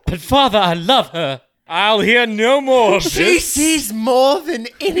 But Father, I love her. I'll hear no more of She this. sees more than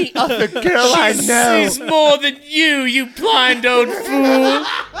any other girl I know. She sees more than you blind old fool.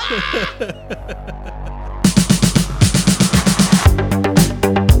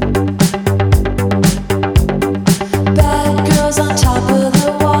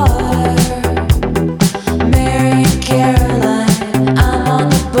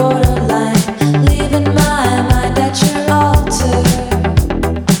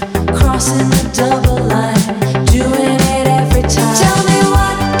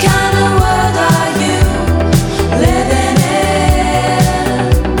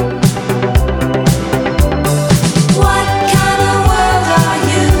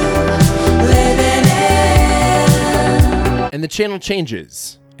 channel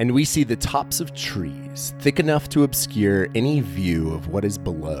changes, and we see the tops of trees, thick enough to obscure any view of what is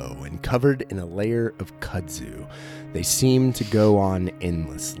below, and covered in a layer of kudzu. They seem to go on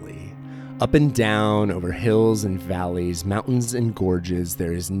endlessly. Up and down, over hills and valleys, mountains and gorges,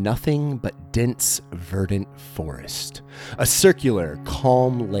 there is nothing but dense, verdant forest. A circular,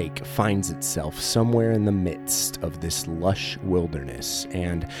 calm lake finds itself somewhere in the midst of this lush wilderness,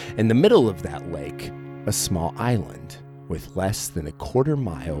 and in the middle of that lake, a small island with less than a quarter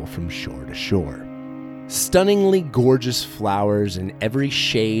mile from shore to shore. Stunningly gorgeous flowers in every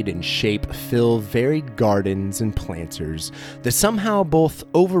shade and shape fill varied gardens and planters that somehow both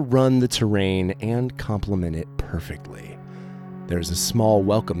overrun the terrain and complement it perfectly. There's a small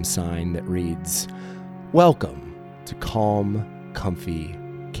welcome sign that reads, "Welcome to Calm, Comfy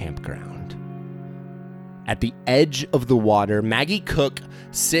Campground." At the edge of the water, Maggie Cook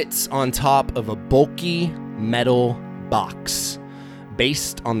sits on top of a bulky metal box.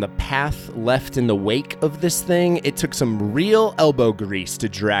 Based on the path left in the wake of this thing, it took some real elbow grease to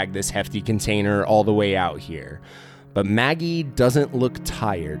drag this hefty container all the way out here. But Maggie doesn't look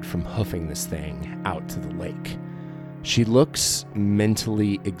tired from hoofing this thing out to the lake. She looks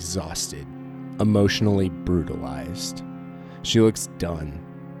mentally exhausted, emotionally brutalized. She looks done.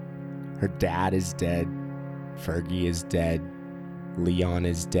 Her dad is dead. Fergie is dead. Leon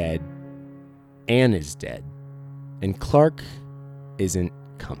is dead. Anne is dead. And Clark isn't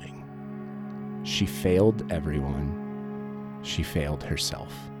coming. She failed everyone. She failed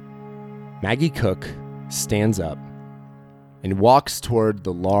herself. Maggie Cook stands up and walks toward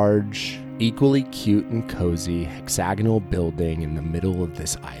the large, equally cute and cozy hexagonal building in the middle of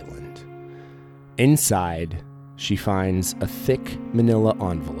this island. Inside, she finds a thick manila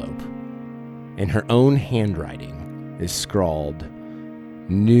envelope. In her own handwriting is scrawled,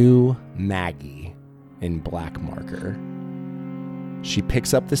 "New Maggie," in black marker. She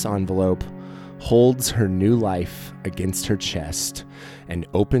picks up this envelope, holds her new life against her chest, and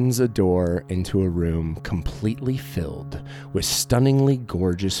opens a door into a room completely filled with stunningly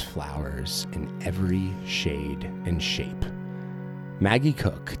gorgeous flowers in every shade and shape. Maggie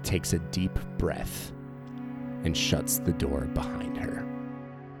Cook takes a deep breath and shuts the door behind her.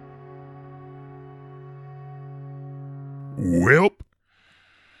 Welp.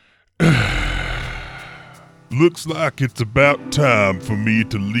 Looks like it's about time for me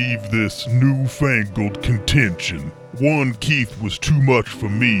to leave this newfangled contention. One Keith was too much for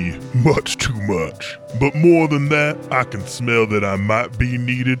me, much too much. But more than that, I can smell that I might be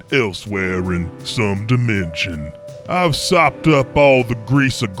needed elsewhere in some dimension. I've sopped up all the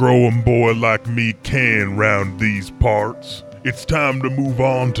grease a growing boy like me can round these parts. It's time to move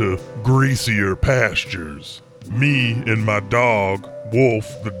on to greasier pastures. Me and my dog,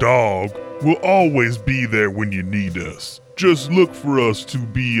 Wolf the dog, will always be there when you need us. Just look for us to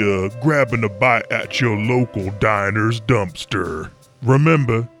be grabbing a bite at your local diner's dumpster.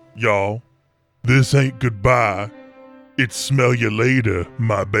 Remember, y'all, this ain't goodbye. It's smell you later,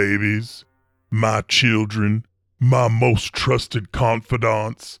 my babies, my children, my most trusted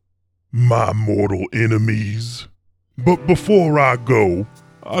confidants, my mortal enemies. But before I go,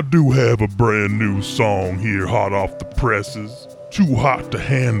 I do have a brand new song here hot off the presses. Too hot to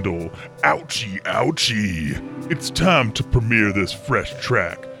handle. Ouchie, ouchie. It's time to premiere this fresh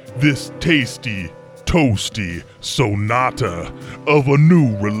track, this tasty, toasty sonata of a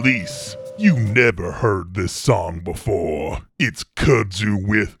new release. You never heard this song before. It's kudzu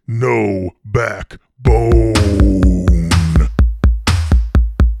with no backbone.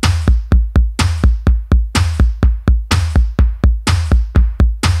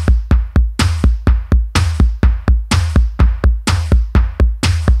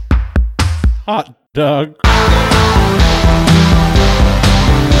 Hot dog.